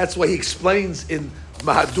Haba. That's why he explains in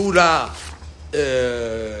Mahadura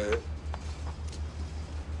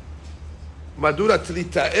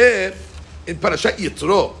Tlita'eh in Parashat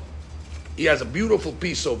Yitro. He has a beautiful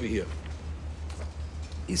piece over here.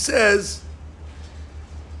 He says,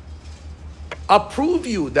 I'll prove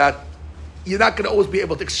you that you're not going to always be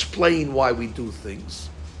able to explain why we do things,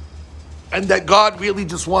 and that God really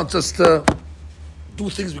just wants us to do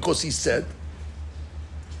things because He said.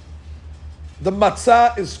 The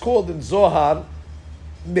matzah is called in Zohar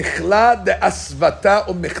Mechlad de Asvata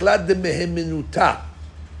or Mechlad de Meheminuta,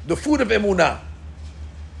 the food of Emunah.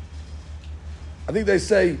 I think they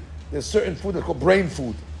say there's certain food that's called brain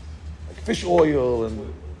food, like fish oil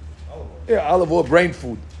and olive oil, brain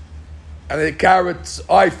food, and then carrots,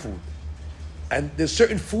 eye food. And there's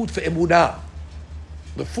certain food for Emunah.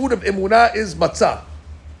 The food of Emunah is matzah.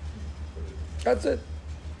 That's it.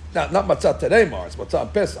 Now, not matzah today, Mars. Matzah on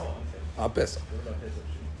Pesach. On Pesach.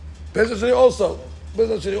 Pesach Sheni also.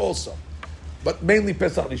 Pesach Sheni also. But mainly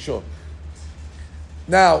Pesach Rishon.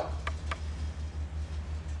 Now,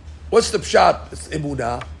 what's the pshat? It's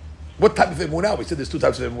Emunah. What type of Emunah? We said there's two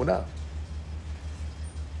types of Emunah.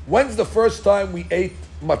 When's the first time we ate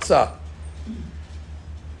matzah?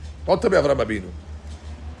 Don't tell me Avraham Avinu.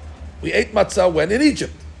 We ate matzah when? In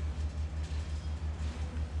Egypt.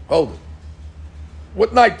 Hold it.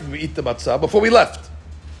 What night did we eat the matzah? Before we left.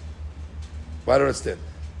 I don't understand.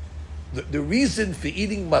 The reason for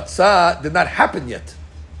eating matzah did not happen yet.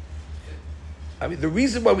 I mean, the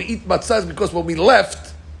reason why we eat matzah is because when we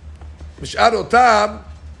left, Mish'ar Otam,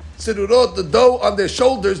 Sidurot, the dough on their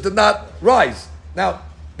shoulders did not rise. Now,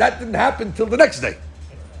 that didn't happen till the next day.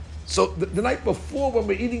 So the night before, when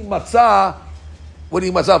we're eating matzah, what are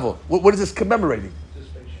you eating matzah for? What is this commemorating?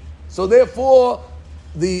 So therefore,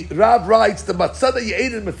 the Rav writes the matzah that you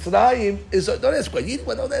ate in Mitzrayim is don't ask question.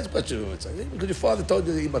 Don't ask question because your father told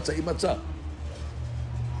you to eat matzah.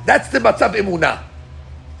 That's the matzah of emunah.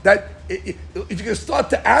 That if you're going to start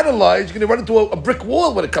to analyze, you're going to run into a brick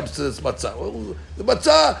wall when it comes to this matzah. The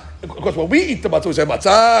matzah, of course, when we eat the matzah, we say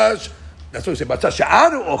matzah. That's why we say matzah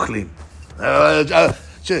she'anu ochlim.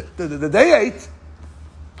 They ate.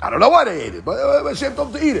 I don't know why they ate it, but Hashem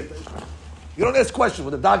told them to eat it. You don't ask questions.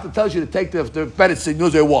 When the doctor tells you to take the medicine, you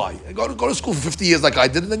know why. Go to school for 50 years like I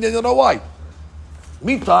did, and then you don't know why.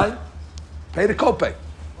 Meantime, pay the copay.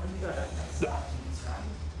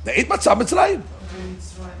 They ate matzah Mitzrayim.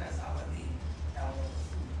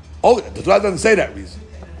 Oh, the Torah doesn't say that reason.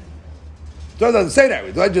 The Torah doesn't say that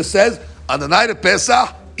reason. The Torah just says, on the night of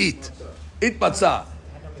Pesach, eat. Eat matzah.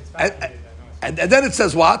 And then it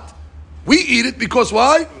says what? We eat it because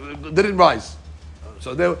why? They didn't rise.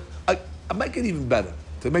 So I make it even better,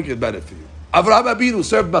 to make it better for you. Avraham Abinu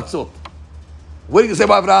served matzot. What do you say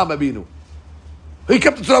about Avraham Abinu? He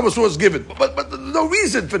kept the Torah was given. But there's no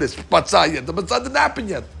reason for this matzah yet. The matzah didn't happen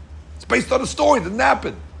yet. It's based on a story. It didn't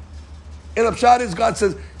happen. In Abshad, God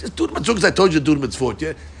says, just do the mitzvot because I told you to do the mitzvot.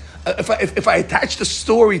 Yeah? If I attach the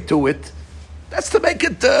story to it, that's to make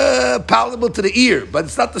it palatable to the ear. But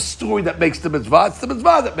it's not the story that makes the mitzvah. It's the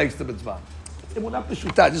mitzvah that makes the mitzvah. It will not be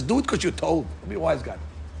shutah. Just do it because you're told. Be a wise guy.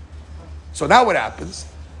 So now what happens?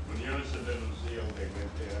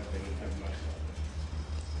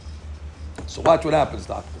 So watch what happens,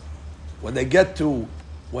 doctor. When they get to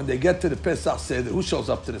the Pesach Seder, who shows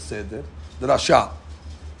up to the Seder? The Rasha.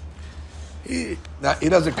 He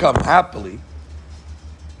doesn't come happily.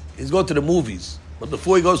 He's going to the movies. But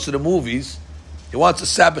before he goes to the movies, he wants to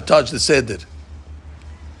sabotage the Seder.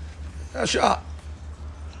 Rasha.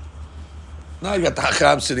 Now you got the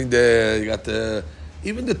Hakam sitting there, you got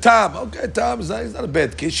even the Tam. Okay, Tam he's not a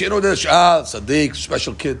bad kid. You know the Shah, Sadiq,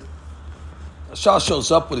 special kid. Shah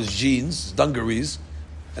shows up with his jeans, his dungarees,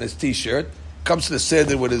 and his t-shirt. Comes to the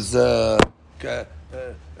Seder with his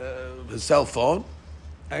cell phone.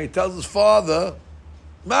 And he tells his father,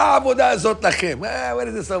 what is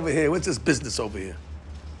this over here? What's this business over here?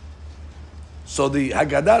 So the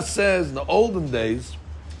Haggadah says in the olden days,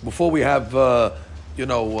 before we have,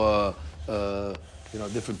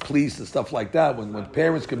 different police and stuff like that, when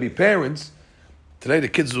parents could be parents, today the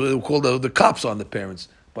kids will call the cops on the parents.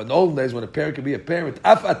 But in the olden days, when a parent could be a parent,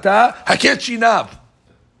 af ata haket shinav.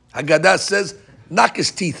 Haggadah says, knock his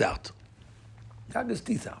teeth out. Knock his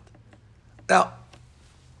teeth out. Now,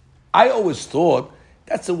 I always thought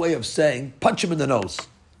that's a way of saying punch him in the nose.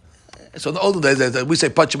 So in the olden days, we say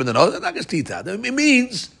punch him in the nose, knock his teeth out. It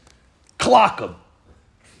means clock him.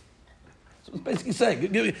 So it's basically saying,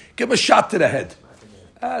 give him a shot to the head.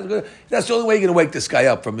 That's the only way you're going to wake this guy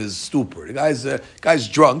up from his stupor. The guy's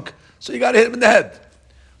drunk, so you got to hit him in the head.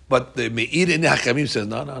 But the Me'ir in the Hakamim says,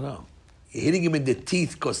 no. You're hitting him in the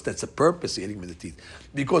teeth because that's the purpose of hitting him in the teeth.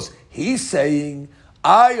 Because he's saying,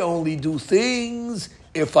 I only do things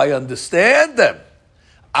if I understand them.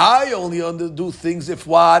 I only do things if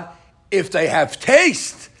they have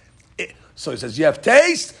taste. So he says, you have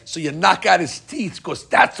taste, so you knock out his teeth, because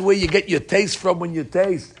that's where you get your taste from when you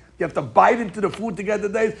taste. You have to bite into the food to get the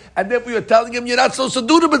taste, and therefore you're telling him you're not supposed to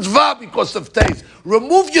do the mitzvah because of taste.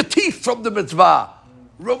 Remove your teeth from the mitzvah.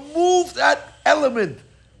 Remove that element.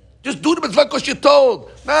 Just do the mitzvah because you're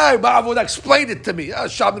told. Explain it to me.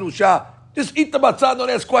 Just eat the matzah,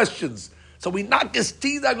 don't ask questions. So we knock his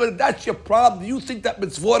teeth out. That's your problem. You think that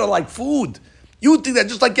mitzvot are like food. You think that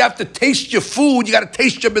just like you have to taste your food, you got to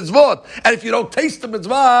taste your mitzvot. And if you don't taste the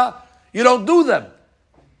mitzvah, you don't do them.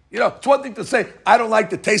 It's one thing to say, I don't like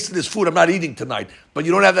the taste of this food, I'm not eating tonight. But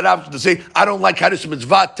you don't have that option to say, I don't like how this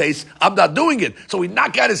mitzvah tastes, I'm not doing it. So we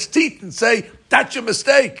knock out his teeth and say, that's your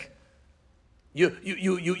mistake.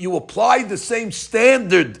 You apply the same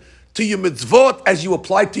standard to your mitzvot as you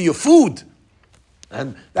apply to your food.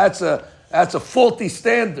 And that's a faulty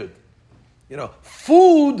standard.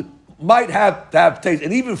 Food might have to have taste.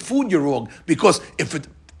 And even food you're wrong. Because if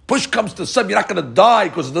push comes to shove, you're not going to die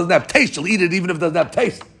because it doesn't have taste. You'll eat it even if it doesn't have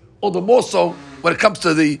taste. All the more so when it comes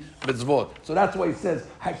to the mitzvot. So that's why he says,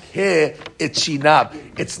 hakeh et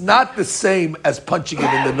shinab. It's not the same as punching him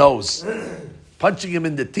in the nose. Punching him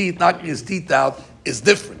in the teeth, knocking his teeth out is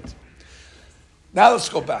different. Now let's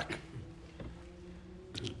go back.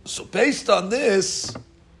 So based on this,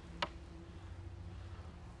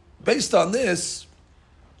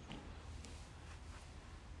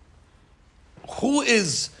 who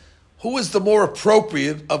is the more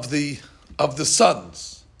appropriate of the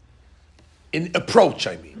sons in approach?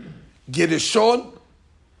 I mean, Gershon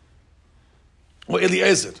or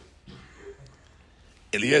Eliezer?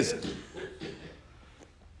 Eliezer.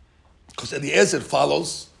 Because Eliezer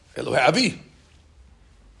follows Elohei Avi.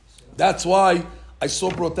 That's why I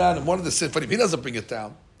saw brought down in one of the Sefarim, he doesn't bring it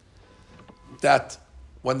down, that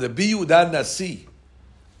when the Yehuda Nasi,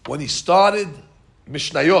 when he started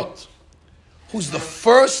Mishnayot, who's the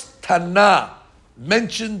first Tana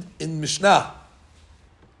mentioned in Mishnah?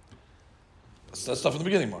 That's stuff from the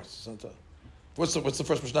beginning, Mars. What's the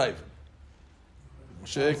first Mishnah even?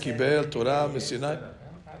 Moshe Kibel Torah Sinai.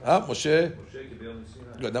 Moshe.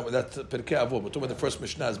 Good. That's Pirkei Avot. We're talking about the first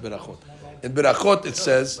Mishnah is Berachot. In Berachot it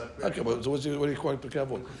says, okay, so what do you call it, Pirkei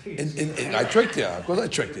Avot? I tricked you. Of course I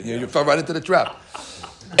tricked you. You fell right into the trap.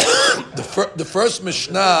 The first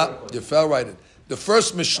Mishnah, you fell right in. The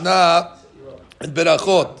first Mishnah in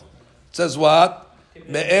Berachot says what?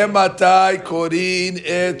 Me'ematai korin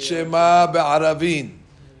et shema be'aravin.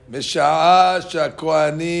 Misha'ah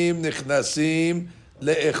sha'kohanim nichnasim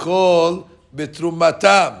le'echol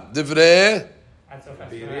betrumatam. Divrei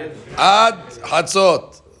Ad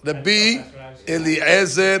Hatzot. Rabbi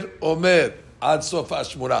Eliezer Omer. Ad Sof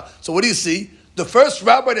Ashmura. So what do you see? The first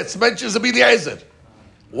rabbi that's mentioned is Rabbi Eliezer.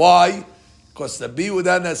 Why? Because Rabbi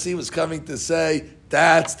Yehuda Nasi was coming to say,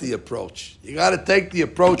 that's the approach. You got to take the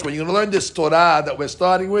approach. When you're going to learn this Torah that we're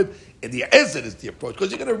starting with, Eliezer is the approach.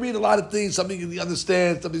 Because you're going to read a lot of things, something you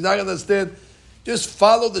understand, something you're not going to understand. Just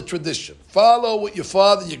follow the tradition. Follow what your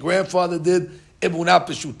father, your grandfather did, Emunah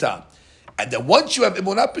Peshuta. And then once you have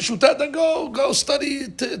Emunah Peshuta, then go study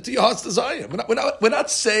to your heart's desire. We're not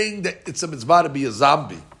saying that it's a mitzvah to be a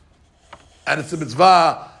zombie. And it's a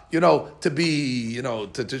mitzvah, to be, to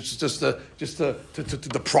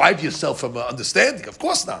deprive yourself from understanding. Of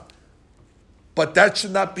course not. But that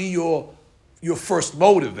should not be your first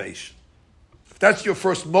motivation. If that's your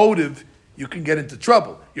first motive, you can get into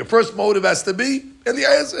trouble. Your first motive has to be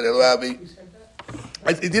Eliezer, Elohei.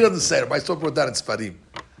 He didn't say it. I saw brought that in Sfarim.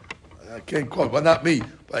 I can't quote, but not me.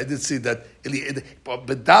 But I did see that. But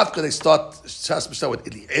Davka, they start Shas Mishnah with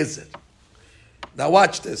Eliezer. Now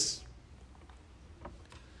watch this.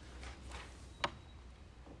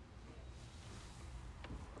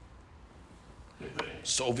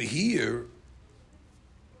 So over here,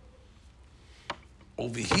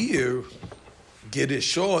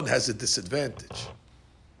 Gereshon has a disadvantage.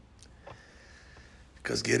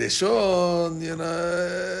 Because Gereshon,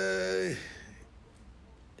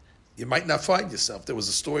 you might not find yourself. There was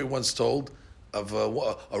a story once told of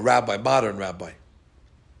a rabbi, modern rabbi.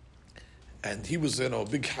 And he was, a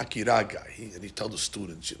big Hakirah guy. And he told the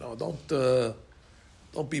students,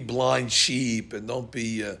 don't be blind sheep and don't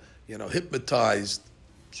be, hypnotized.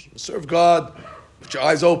 Serve God with your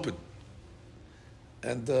eyes open.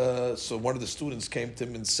 And so one of the students came to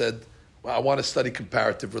him and said, well, I want to study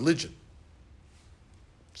comparative religion.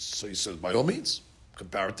 So he says, by all means,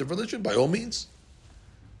 comparative religion, by all means.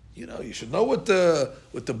 You should know what the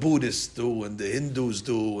Buddhists do and the Hindus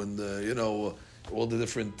do and all the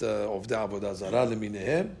different of the Avodah Zarah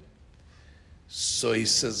leminehem. So he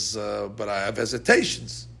says, but I have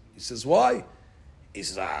hesitations. He says, why? He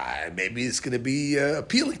says, maybe it's going to be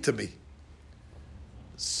appealing to me.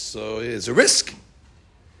 So it's a risk.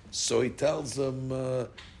 So he tells him, do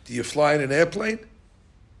you fly in an airplane?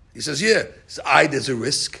 He says, yeah. He says, there's a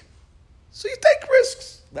risk. So you take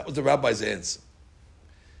risks. That was the rabbi's answer.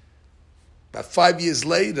 About 5 years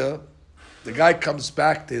later, the guy comes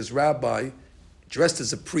back to his rabbi dressed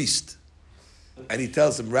as a priest. And he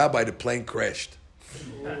tells him, Rabbi, the plane crashed.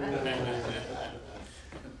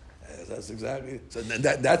 That's exactly. So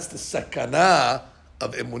that's the sakana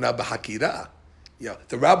of emunah b'hakirah.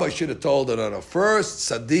 The rabbi should have told her, no,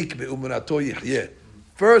 first tzaddik be'umunato yihyeh.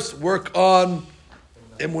 First work on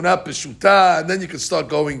emunah b'shuta, and then you can start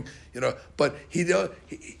going. But he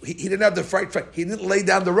didn't have the right. He didn't lay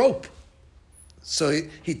down the rope. So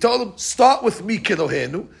he told him, start with me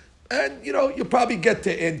Kilohenu, and you'll probably get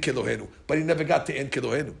to En Kilohenu. But he never got to En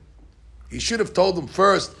Kilohenu. He should have told him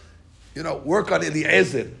first, work on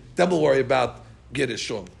Eliezer. Then we'll worry about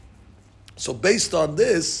Gereshon. So based on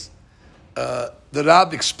this, the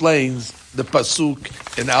Rab explains the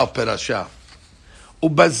pasuk in our parasha.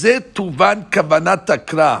 Ubazet tuvan kavanat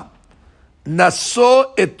akra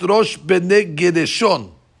naso et rosh bnei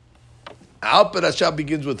Gereshon. Our parasha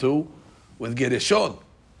begins with who? With Gereshon.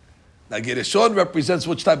 Now Gereshon represents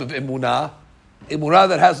which type of emunah? Emunah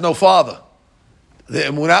that has no father. The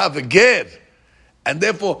emunah of a ger. And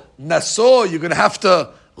therefore, naso, you're going to have to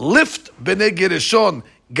lift bnei Gereshon,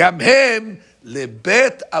 gamhem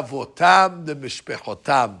lebet avotam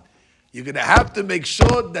lemishpechotam. You're going to have to make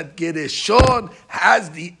sure that Gereshon has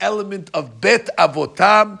the element of bet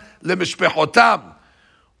avotam lemishpechotam,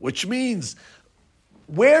 which means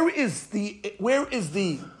where is the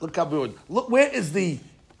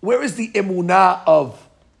where is the emunah of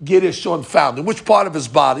Gereshon found? In which part of his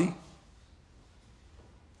body?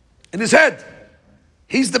 In his head.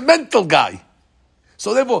 He's the mental guy.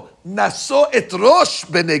 So therefore, naso et rosh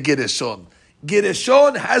b'nei Gereshon.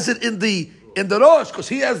 Gereshon has it in the rosh because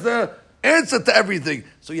he has the answer to everything.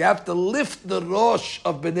 So you have to lift the rosh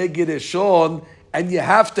of b'nei Gereshon and you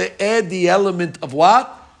have to add the element of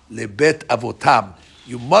what? Lebet avotam.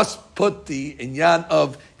 You must put the inyan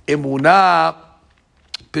of emunah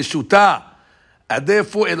peshuta. And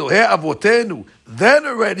therefore, Elohei avotenu. Then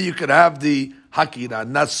already you can have the hakira.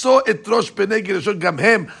 Naso et rosh b'nei Gereshon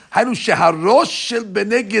gamhem. Hanu sheharosh shel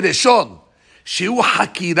b'nei Gereshon. Shehu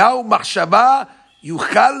hakira u'machshava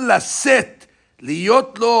yuchal laset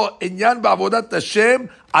liyot lo inyan ba'avodat Hashem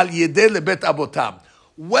al yedei lebet avotam.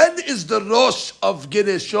 When is the rosh of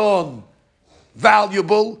Gereshon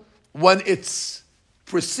valuable? When it's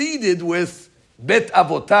preceded with bet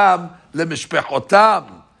avotam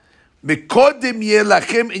lemishpechotam. מקודם יהיה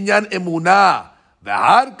לכם עניין אמונה,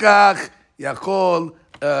 ואחר כך יכול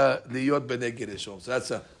להיות בני גרשון. So that's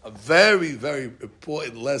a very, very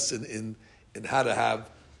important lesson in how to have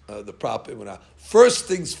the proper emunah. First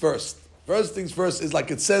things first. First things first is like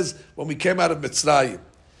it says when we came out of Mitzrayim.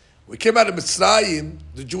 We came out of Mitzrayim,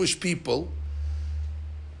 the Jewish people,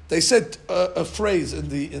 they said a phrase in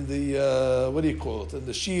the what do you call it? In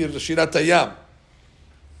the Shirat Hayam.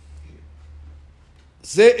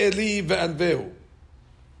 זה אלי וענווהו,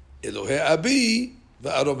 אלוהי אבי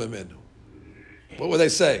וארום ממנו. What were they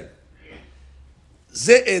saying?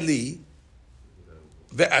 זה אלי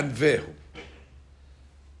וענווהו.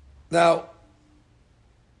 Now,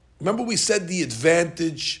 remember we said the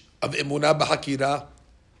advantage of emunah b'hakira?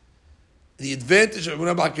 The advantage of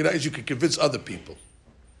emunah b'hakira is you can convince other people.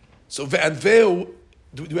 So ve'anvehu,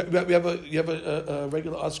 you have a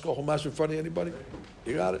regular article Chumash in front of anybody?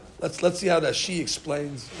 You got it? Let's see how the Rashi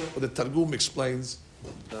explains, or the Targum explains.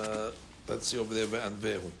 Let's see over there,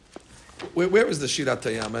 ve'anvehu. Where is the Shirat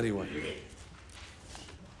Hayam anyway?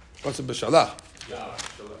 What's it, B'shalach? Oh,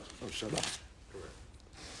 Shalach.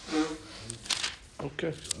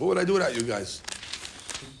 Okay. What would I do without you guys?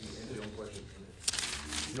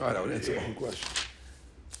 All right, I would answer my own question.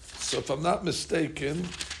 So if I'm not mistaken,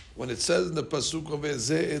 when it says in the pasuk over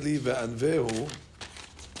Ze Eli ve'anvehu,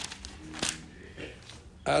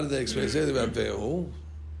 how do they explain Ze Eli ve'anvehu?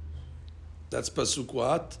 That's pasuk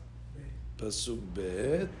what? Pasuk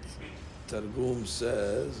bet. Targum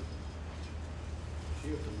says.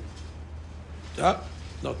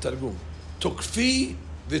 No, Targum. Tukfi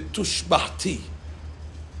v'tushbahti.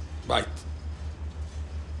 Right.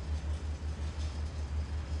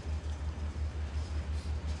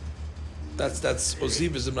 That's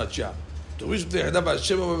Ozivizm Ratcha.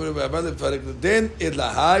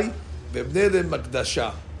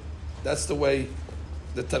 That's the way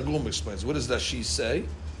the Targum explains. What does Rashi say?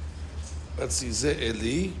 Let's see. Ze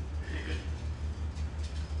Eli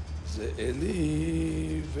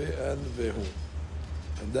ve'anvehu.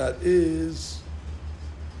 And that is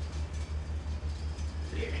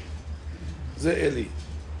Ze Eli.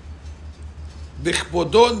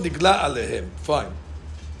 Bichbodon nigla alehem. Fine.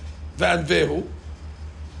 Ve'anvehu.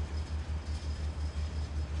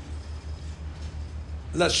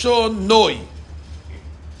 Lashon noi.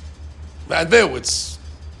 Ve'anvehu, it's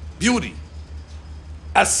beauty.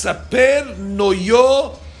 Asaper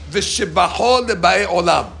noyo v'shebaho lebae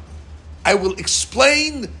olam. I will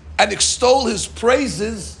explain and extol his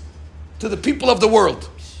praises to the people of the world.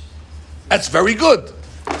 That's very good.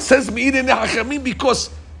 Says Me'idin Hachamim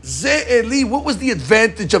because Ze Eli, what was the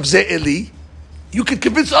advantage of Ze Eli? You can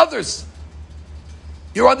convince others.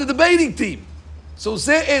 You're on the debating team. So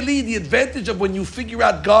Ze Eli, the advantage of when you figure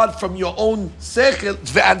out God from your own sechel,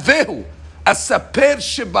 ve'anvehu, asaper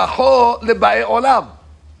shebaho lebae olam.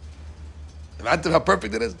 Imagine how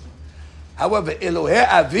perfect it is. However, Elohei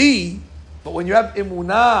Avi, but when you have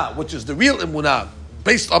emunah, which is the real emunah,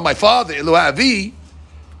 based on my father, Elohei Avi,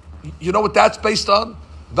 you know what that's based on?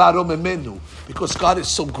 V'arom emenu, because God is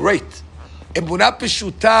so great. Emunah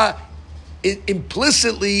peshuta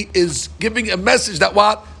implicitly is giving a message that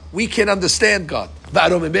what? We can understand God.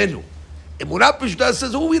 V'arom emenu. Emunah peshuta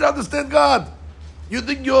says, we don't understand God. You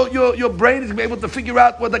think your brain is going to be able to figure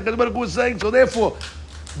out what the Baruch Hu is saying? So therefore,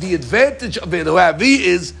 the advantage of Elohei Avi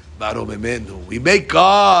is v'arom emenu. We make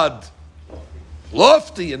God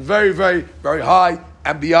lofty and very, very, very high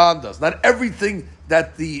and beyond us. Not everything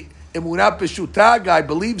that the Emunah Peshuta guy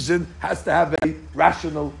believes in has to have a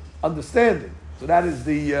rational understanding. So that is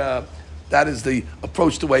the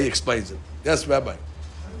approach to the way he explains it. Yes, Rabbi.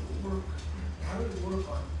 How do we work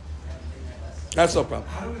on everything that lesson? That's no problem.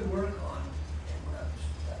 How do we work on Emunah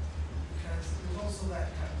Peshuta? Because there's also that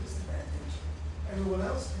kind of disadvantage. Everyone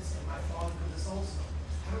else can say, my father did this also.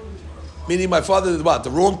 How do we work on? Meaning my father did what? The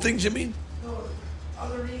wrong things, you mean? No,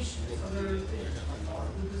 other nations, other things. My father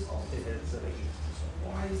did this also. So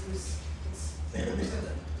why is this? It's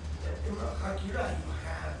in Hakira, you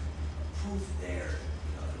have proof there.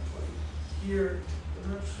 Here,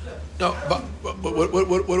 No, but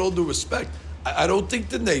with all due respect, I don't think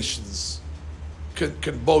the nations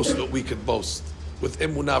can boast what we can boast with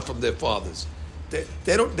emunah from their fathers. They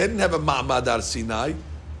didn't have a Ma'amad Ar Sinai.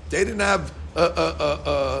 They didn't have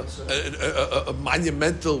a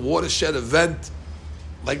monumental watershed event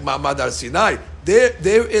like Ma'amad Ar Sinai. Their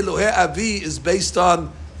Elohei Avi is based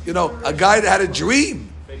on a guy that had a dream.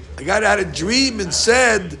 A guy that had a dream and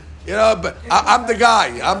said, but I'm the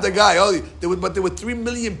guy. Oh, but there were 3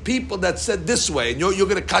 million people that said this way, and you're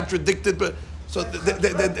going to contradict it. But so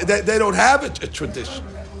they don't have a tradition.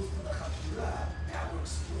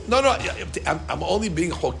 No, I'm only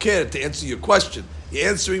being hoker to answer your question. You're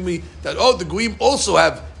answering me that the Goyim also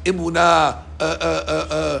have emunah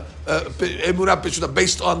peshuda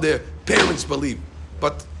based on their parents' belief,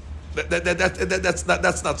 but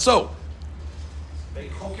that's not so. They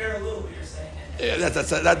hoker a little bit. You're saying. Yeah,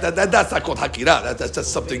 that's not called hakira. That's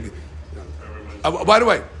something. By the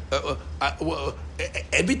way,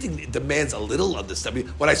 everything demands a little understanding.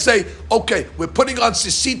 When I say, okay, we're putting on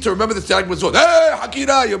sisit to remember the Tzadik Mitzvot. Hey,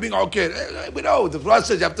 hakira, you're being okay. We know the Torah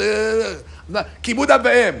says you have to kibud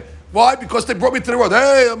aveim. Why? Because they brought me to the world.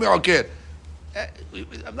 Hey, I'm okay.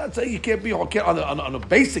 I'm not saying you can't be okay on a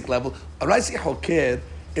basic level. When I say okay,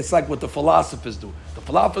 it's like what the philosophers do. The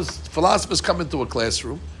philosophers come into a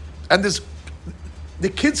classroom, and the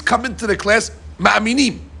kids come into the class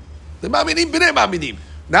ma'aminim. The ma'aminim b'nei ma'aminim.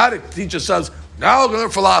 Now the teacher says, now we're going to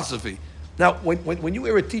learn philosophy. Now, when you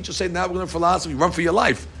hear a teacher say, now we're going to learn philosophy, run for your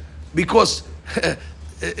life. Because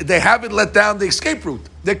they haven't let down the escape route.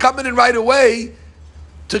 They're coming in right away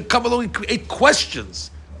to come along and create questions.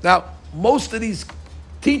 Now, most of these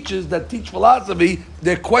teachers that teach philosophy,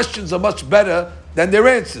 their questions are much better than their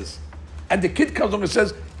answers. And the kid comes along and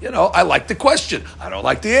says, I like the question. I don't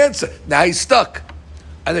like the answer. Now he's stuck.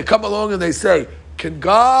 And they come along and they say, can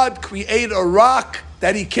God create a rock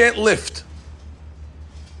that he can't lift?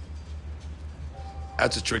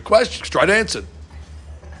 That's a trick question. Try to answer.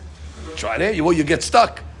 Try to answer. Well, you get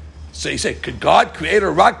stuck. So you say, could God create a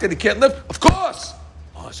rock that he can't lift? Of course.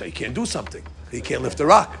 So he can't do something. He can't lift the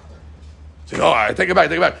rock. So, all right, take it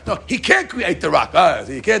back. No, he can't create the rock. All right,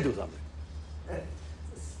 so he can't do something.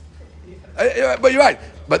 But you're right.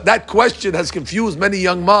 But that question has confused many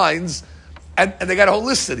young minds, and they got a whole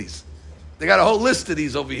list of these. They got a whole list of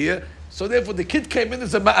these over here. So therefore, the kid came in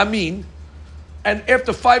as a ma'amin, and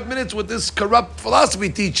after 5 minutes with this corrupt philosophy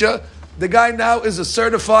teacher, the guy now is a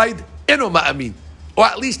certified eno ma'amin, or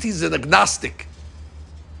at least he's an agnostic,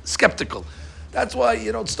 skeptical. That's why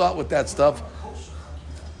you don't start with that stuff.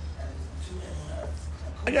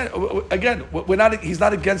 Again, we're not. He's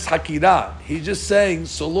not against hakira. He's just saying,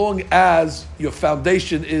 so long as your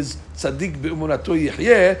foundation is tzaddik be'umunato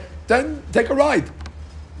yihyeh, then take a ride.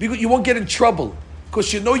 You won't get in trouble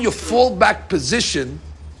because your fallback position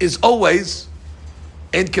is always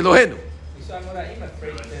in Kelohenu.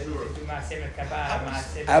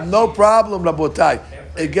 I have no problem, Rabotai.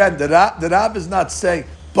 Again, the Rab is not saying,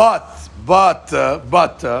 but,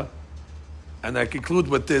 and I conclude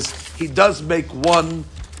with this. He does make one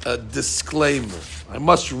disclaimer. I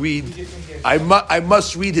must read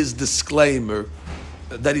his disclaimer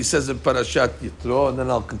that he says in Parashat Yitro, and then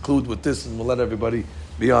I'll conclude with this, and we'll let everybody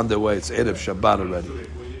be on their way. It's Erev Shabbat already.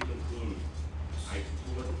 Before you conclude, I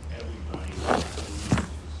want everybody to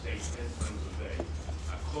say 10 times a day,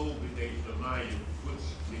 Akol b'nei Shemayim puts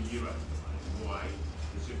the Yirah. Why?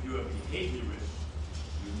 Because if you're a behaviorist,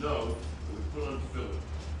 you know that we put on tefillin.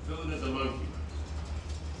 Tefillin is a monkey wrench.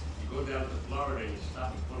 You go down to Florida and you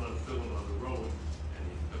stop and put on tefillin on the road, and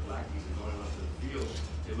the blackies are going onto the field,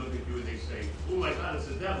 they look at you and they say, oh my God, it's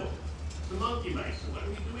a devil. It's a monkey mice. So what are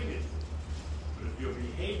we doing it for? But if you're a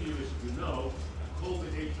behaviorist, you know, Kol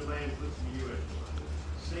b'nei Shemayim puts in the U.S.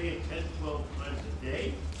 Say it 10, 12 times a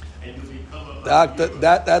day, and you become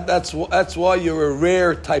a That's why you're a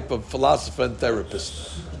rare type of philosopher and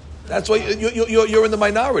therapist. That's why you're in the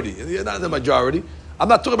minority. You're not in the majority. I'm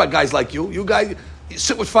not talking about guys like you. You guys, you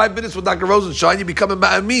sit with 5 minutes with Dr. Rosenshine, you become a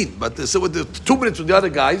ma'amin. But they sit with 2 minutes with the other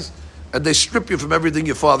guys, and they strip you from everything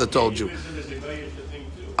your father told you.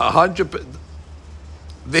 100%.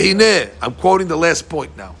 Vehineh, I'm quoting the last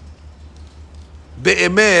point now.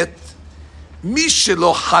 Be'emet, mi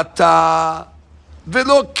shelo chata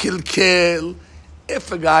velo kilkel.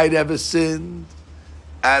 If a guy never sinned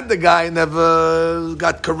and the guy never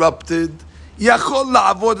got corrupted, יכול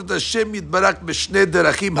לעבוד את השם יתברך בשני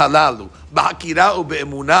דרכים הללו, בהכירה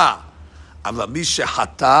ובאמונה. אבל מי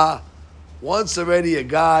שחטא, once already a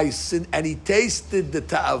guy sinned, and he tasted the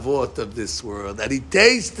ta'avot of this world, and he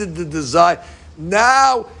tasted the desire,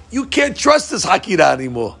 now you can't trust this hakira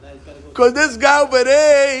anymore. Because this guy over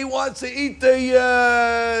there, he wants to eat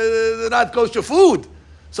the not kosher food.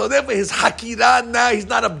 So therefore his hakira now, he's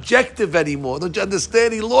not objective anymore. Don't you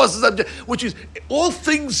understand? He lost his objective, which is all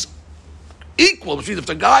things equal. Which means if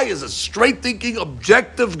the guy is a straight-thinking,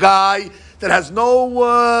 objective guy that has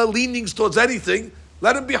no leanings towards anything,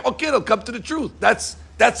 let him be hokir, he'll come to the truth. That's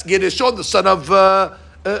Gershon, the son of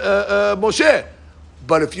Moshe.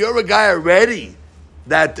 But if you're a guy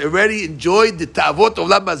that already enjoyed the ta'avot of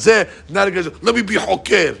Olam Hazeh, now the guy says, let me be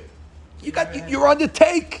hokir. You're on the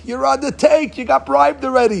take. You're on the take. You got bribed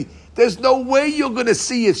already. There's no way you're going to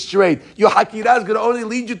see it straight. Your hakirah is going to only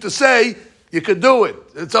lead you to say, you can do it.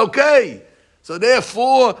 It's okay. So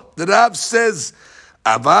therefore, the Rav says,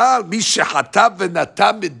 אבל מי שחטא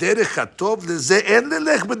ונתם בדרך הטוב לזה אין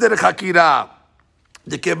ללך בדרך הקירה.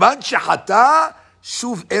 וכיוון שחטא,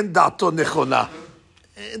 שוב אין דעתו נכונה.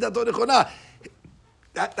 אין דעתו נכונה.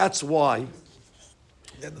 That's why,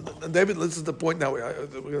 David, listen to the point now we're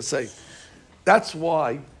going to say. That's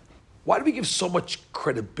why do we give so much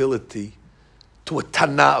credibility to a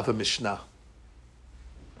Tana of a Mishnah?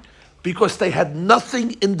 Because they had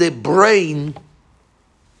nothing in their brain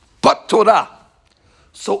but Torah.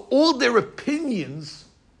 So all their opinions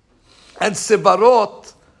and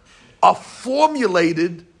sevarot are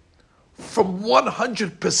formulated from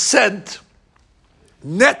 100%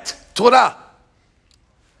 net Torah.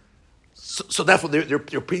 So therefore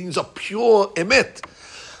their opinions are pure emet.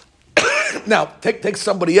 Now, take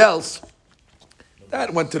somebody else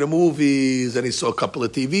that went to the movies and he saw a couple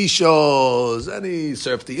of TV shows and he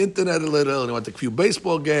surfed the internet a little and he went to a few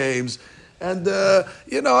baseball games and now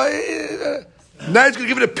he's going to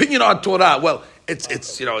give an opinion on Torah. Well, it's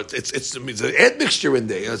an admixture in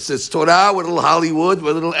there. It's Torah with a little Hollywood,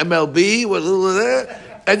 with a little MLB, with a little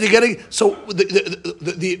and you're getting so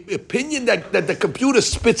the opinion that the computer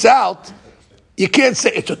spits out, you can't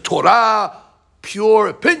say it's a Torah pure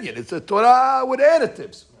opinion. It's a Torah with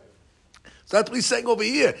additives. So that's what he's saying over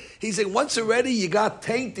here. He's saying once already you got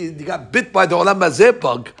tainted, you got bit by the Olam Hazeh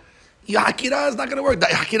bug, your Hakirah is not going to work. The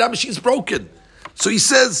Hakirah machine is broken. So he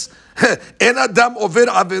says, En adam over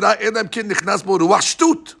avera, en adam ken nichnas bo ruach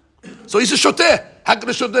shtut. So he's a shoteh. How can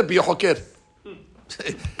a shoteh be a hoker?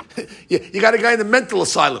 You got a guy in the mental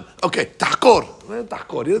asylum. Okay, tahkor.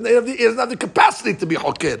 He doesn't have the capacity to be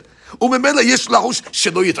hoker.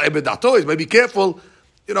 Be careful.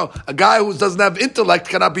 A guy who doesn't have intellect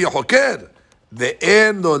cannot be a hoker.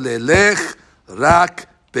 ואין לו ללך רק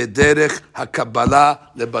בדרך הקבלה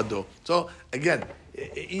לבדו. So again,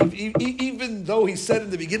 even though he said in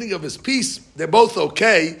the beginning of his piece, they're both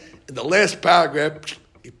okay, in the last paragraph,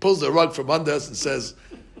 he pulls the rug from under us and says,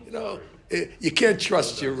 you can't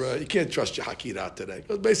trust your hakirah today.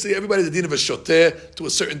 Because basically everybody's a din of a shoteh to a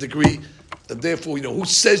certain degree, and therefore, who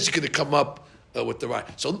says you're going to come up with the right?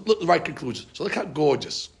 So look, the right conclusion. So look how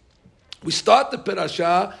gorgeous. We start the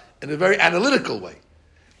parasha in a very analytical way,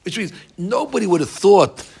 which means nobody would have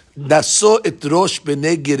thought Naso et rosh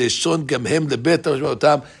b'nei Gershon gamhem lebet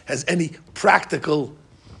Otam has any practical,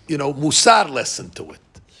 musar lesson to it.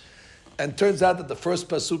 And turns out that the first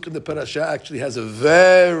pasuk in the parasha actually has a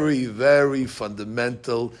very, very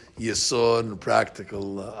fundamental yesod and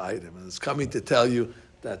practical item. And it's coming to tell you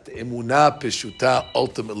that the emunah peshuta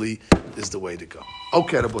ultimately is the way to go.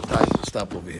 Okay, Rabotai, stop over here.